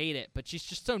don't hate it, but she's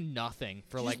just so nothing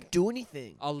for, She like, doesn't do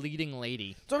anything. a leading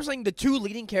lady. So I'm saying the two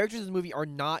leading characters in this movie are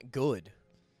not good.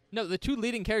 No, the two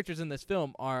leading characters in this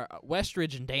film are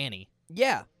Westridge and Danny.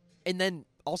 Yeah. And then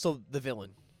also the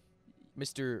villain.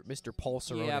 Mr. Paul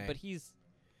Cerrone. Yeah, but he's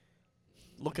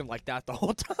looking like that the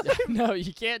whole time. No,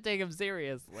 you can't take him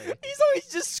seriously. He's always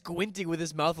just squinting with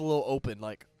his mouth a little open,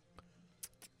 like.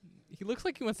 He looks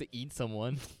like he wants to eat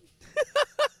someone.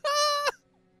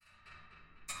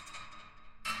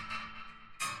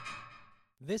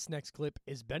 This next clip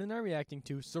is Ben and I reacting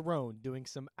to Cerrone doing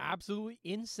some absolutely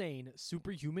insane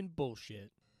superhuman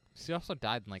bullshit. She also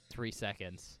died in like 3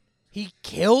 seconds. He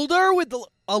killed her with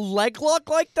a leg lock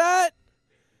like that?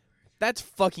 That's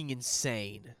fucking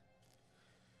insane.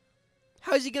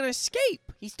 How is he going to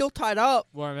escape? He's still tied up.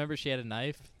 Well, remember she had a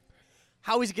knife?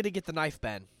 How is he going to get the knife,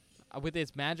 Ben? With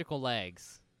his magical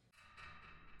legs.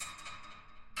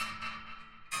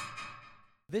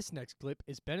 This next clip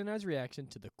is Ben and I's reaction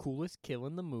to the coolest kill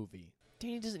in the movie.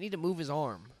 Danny doesn't need to move his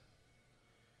arm.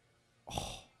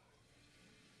 Oh.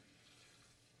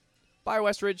 Bye,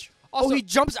 Westridge. Also, he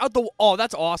jumps out the... Oh,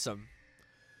 that's awesome.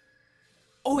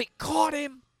 Oh, it caught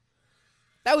him.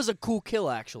 That was a cool kill,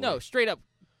 actually. No, straight up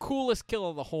coolest kill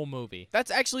of the whole movie.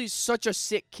 That's actually such a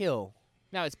sick kill.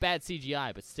 Now, it's bad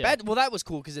CGI, but still. Well, that was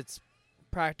cool because it's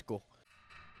practical.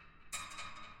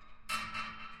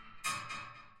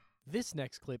 This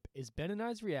next clip is Ben and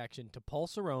I's reaction to Paul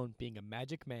Cerrone being a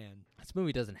magic man. This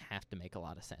movie doesn't have to make a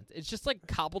lot of sense. It's just like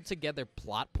cobbled together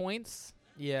plot points.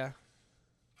 Yeah.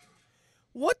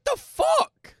 What the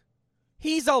fuck?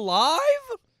 He's alive?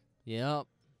 Yep.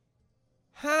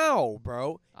 How,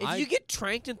 bro? If you get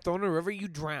tranked and thrown in a river, you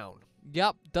drown.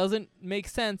 Yep. Doesn't make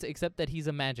sense except that he's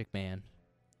a magic man.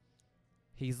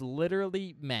 He's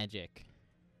literally magic.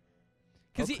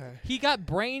 Because he got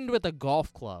brained with a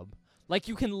golf club. Like,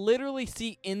 you can literally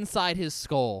see inside his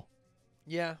skull.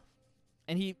 Yeah.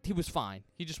 And he was fine.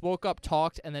 He just woke up,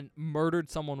 talked, and then murdered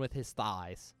someone with his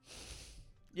thighs.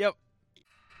 Yep.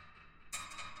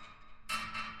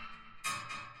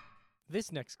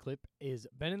 This next clip is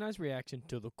Ben and I's reaction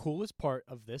to the coolest part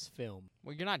of this film.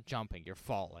 Well, you're not jumping. You're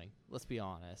falling. Let's be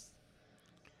honest.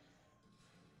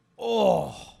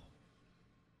 Oh.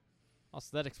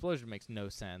 Also, that explosion makes no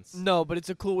sense. No, but it's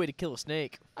a cool way to kill a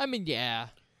snake. I mean, yeah.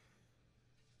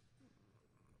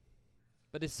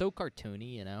 But it's so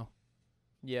cartoony, you know?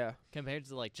 Yeah. Compared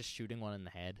to, like, just shooting one in the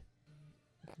head.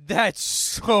 That's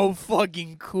so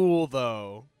fucking cool,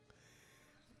 though.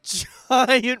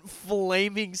 Giant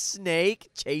flaming snake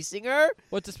chasing her?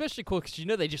 Well, it's especially cool because you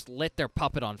know they just lit their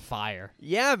puppet on fire.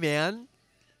 Yeah, man.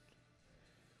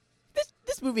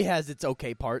 This movie has its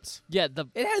okay parts. Yeah,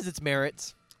 it has its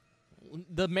merits.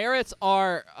 The merits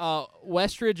are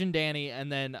Westridge and Danny,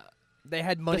 and then they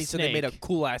had money, so they made a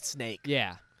cool-ass snake.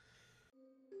 Yeah.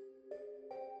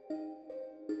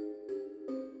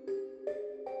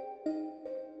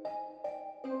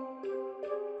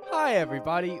 Hi,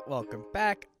 everybody. Welcome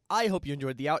back. I hope you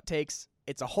enjoyed the outtakes.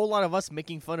 It's a whole lot of us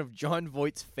making fun of Jon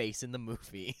Voight's face in the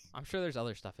movie. I'm sure there's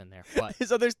other stuff in there. But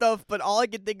there's other stuff, but all I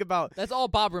can think about... That's all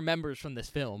Bob remembers from this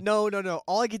film. No.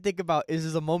 All I can think about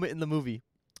is a moment in the movie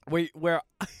where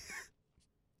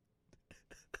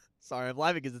Sorry, I'm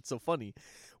laughing because it's so funny.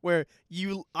 Where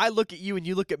I look at you and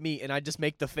you look at me and I just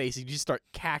make the face and you just start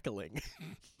cackling.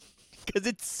 Because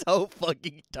it's so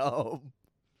fucking dumb.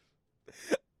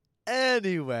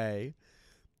 Anyway,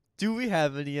 do we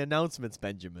have any announcements,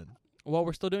 Benjamin? Well,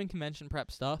 we're still doing convention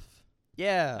prep stuff.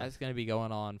 Yeah. That's going to be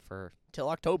going on for... till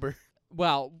October.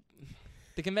 Well,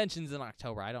 the convention's in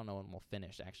October. I don't know when we'll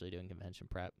finish actually doing convention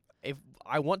prep. If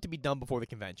I want to be done before the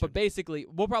convention. But basically,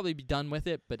 we'll probably be done with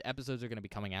it, but episodes are going to be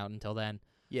coming out until then.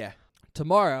 Yeah.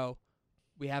 Tomorrow,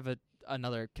 we have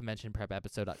another convention prep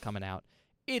episode coming out.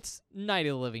 It's Night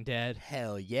of the Living Dead.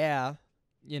 Hell yeah.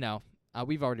 You know,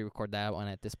 we've already recorded that one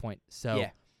at this point. So yeah.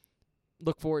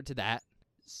 Look forward to that.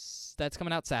 That's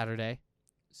coming out Saturday.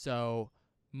 So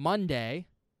Monday,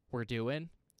 we're doing...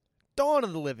 Dawn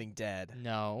of the Living Dead.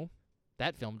 No.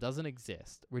 That film doesn't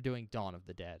exist. We're doing Dawn of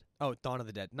the Dead. Oh, Dawn of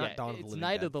the Dead. Not Dawn of the Living Dead. It's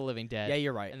Night of the Living Dead. Yeah,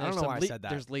 you're right. I don't know why I said that.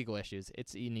 There's legal issues.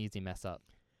 It's an easy mess up.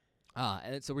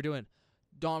 And so we're doing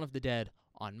Dawn of the Dead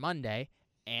on Monday,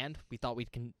 and we thought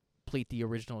we'd complete the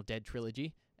original Dead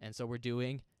trilogy, and so we're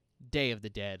doing Day of the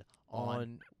Dead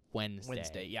on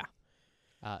Wednesday. Yeah.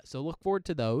 So look forward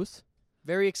to those.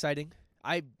 Very exciting.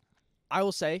 I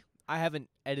will say I haven't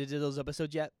edited those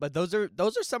episodes yet, but those are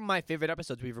some of my favorite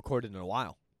episodes we've recorded in a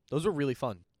while. Those were really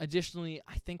fun. Additionally,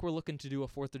 I think we're looking to do a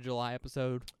 4th of July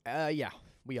episode. Yeah,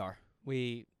 we are.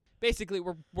 We're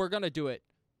gonna do it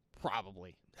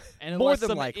probably. And More unless than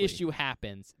some likely. issue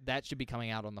happens, that should be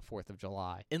coming out on the 4th of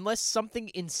July. Unless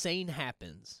something insane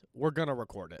happens, we're gonna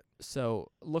record it.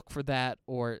 So look for that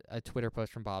or a Twitter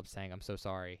post from Bob saying, "I'm so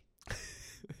sorry."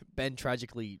 Ben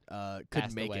tragically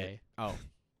couldn't make it. Oh,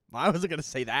 I wasn't gonna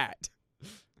say that.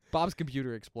 Bob's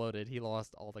computer exploded. He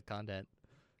lost all the content.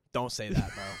 Don't say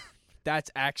that, bro.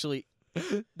 That's actually...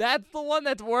 That's the one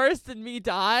that's worse than me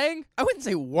dying? I wouldn't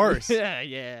say worse.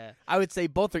 Yeah. I would say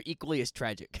both are equally as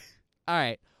tragic. All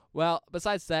right. Well,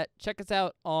 besides that, check us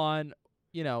out on,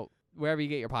 wherever you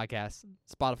get your podcasts.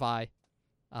 Spotify,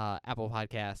 Apple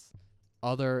Podcasts,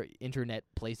 other internet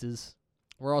places.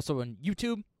 We're also on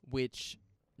YouTube, which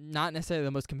not necessarily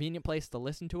the most convenient place to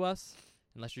listen to us,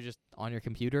 unless you're just on your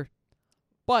computer.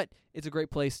 But it's a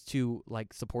great place to,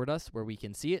 support us where we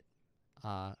can see it.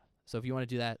 So if you want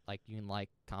to do that, you can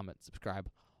comment, subscribe,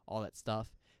 all that stuff.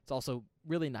 It's also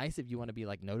really nice if you want to be,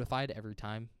 notified every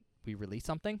time we release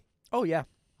something. Oh, yeah.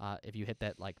 If you hit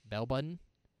that, bell button,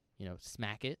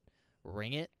 smack it,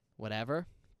 ring it, whatever.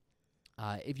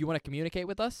 If you want to communicate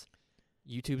with us,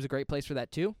 YouTube's a great place for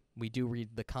that, too. We do read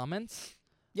the comments.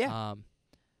 Yeah.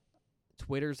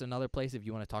 Twitter's another place if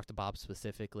you want to talk to Bob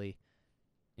specifically.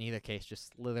 In either case,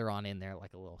 just slither on in there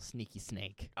like a little sneaky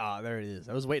snake. Ah, there it is.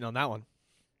 I was waiting on that one.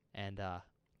 And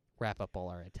wrap up all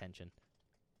our attention.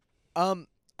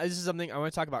 This is something I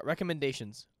want to talk about.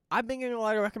 Recommendations. I've been getting a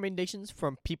lot of recommendations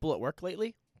from people at work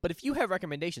lately. But if you have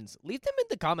recommendations, leave them in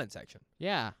the comment section.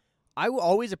 Yeah. I will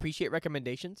always appreciate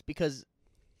recommendations because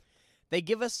they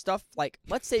give us stuff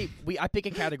let's say I pick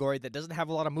a category that doesn't have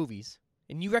a lot of movies,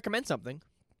 and you recommend something.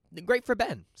 Great for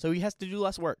Ben, so he has to do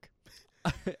less work.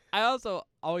 I also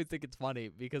always think it's funny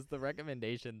because the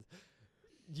recommendations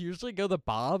usually go to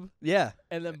Bob. Yeah.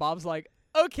 And then Bob's like,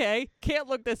 okay, can't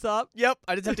look this up. Yep.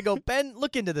 I just have to go, Ben,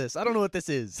 look into this. I don't know what this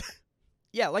is.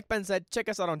 Yeah, like Ben said, check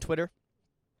us out on Twitter.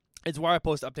 It's where I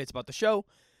post updates about the show.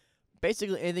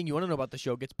 Basically, anything you want to know about the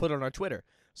show gets put on our Twitter.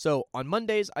 So on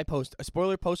Mondays, I post a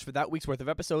spoiler post for that week's worth of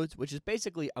episodes, which is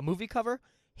basically a movie cover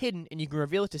hidden, and you can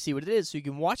reveal it to see what it is, so you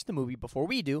can watch the movie before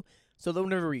we do, so that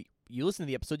whenever you listen to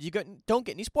the episode, you don't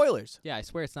get any spoilers. Yeah, I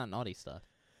swear it's not naughty stuff.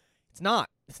 It's not.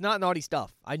 It's not naughty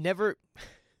stuff. I never...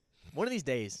 One of these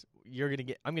days, I'm going to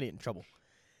get in trouble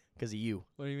because of you.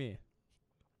 What do you mean?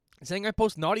 Saying I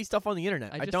post naughty stuff on the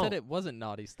internet. I just said it wasn't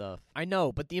naughty stuff. I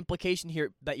know, but the implication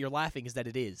here that you're laughing is that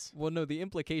it is. Well, no, the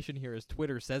implication here is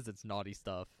Twitter says it's naughty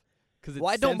stuff. Well,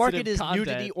 I don't mark it as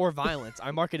nudity or violence.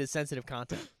 I mark it as sensitive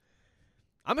content.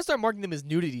 I'm going to start marking them as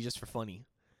nudity just for funny.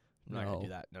 I'm not going to do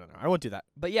that. No, I won't do that.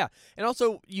 But yeah, and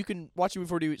also you can watch it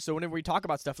before we do it, so whenever we talk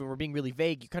about stuff and we're being really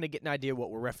vague, you kind of get an idea of what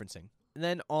we're referencing. And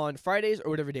then on Fridays or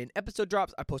whatever day an episode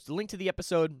drops, I post a link to the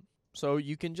episode, so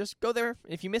you can just go there.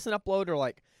 If you miss an upload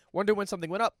or wonder when something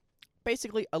went up,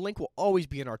 basically a link will always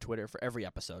be in our Twitter for every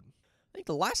episode. I think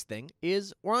the last thing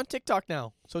is we're on TikTok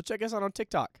now, so check us out on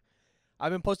TikTok.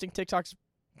 I've been posting TikToks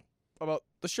about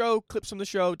the show, clips from the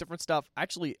show, different stuff.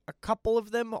 Actually, a couple of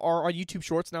them are on YouTube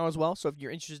Shorts now as well, so if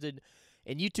you're interested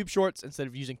in YouTube Shorts instead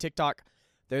of using TikTok,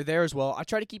 they're there as well. I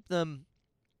try to keep them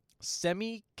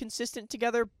semi-consistent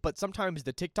together, but sometimes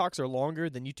the TikToks are longer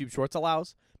than YouTube Shorts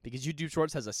allows, because YouTube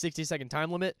Shorts has a 60-second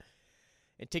time limit,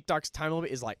 and TikTok's time limit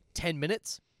is 10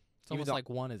 minutes. It's almost like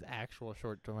one is actual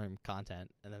short-term content,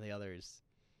 and then the other is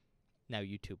now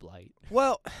YouTube Lite.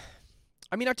 Well,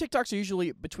 I mean, our TikToks are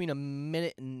usually between a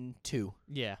minute and 2.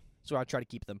 Yeah. So I try to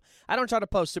keep them. I don't try to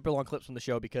post super long clips from the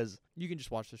show because... You can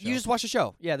just watch the show. You just watch the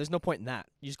show. Yeah, there's no point in that.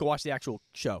 You just go watch the actual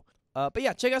show. But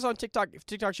yeah, check us on TikTok. If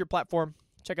TikTok's your platform,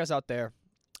 check us out there.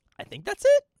 I think that's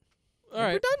it. All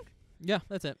right. We're done? Yeah,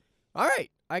 that's it. All right.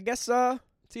 I guess...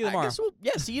 See you tomorrow.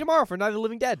 See you tomorrow for Night of the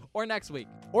Living Dead. Or next week.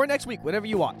 Or next week, whatever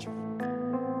you watch.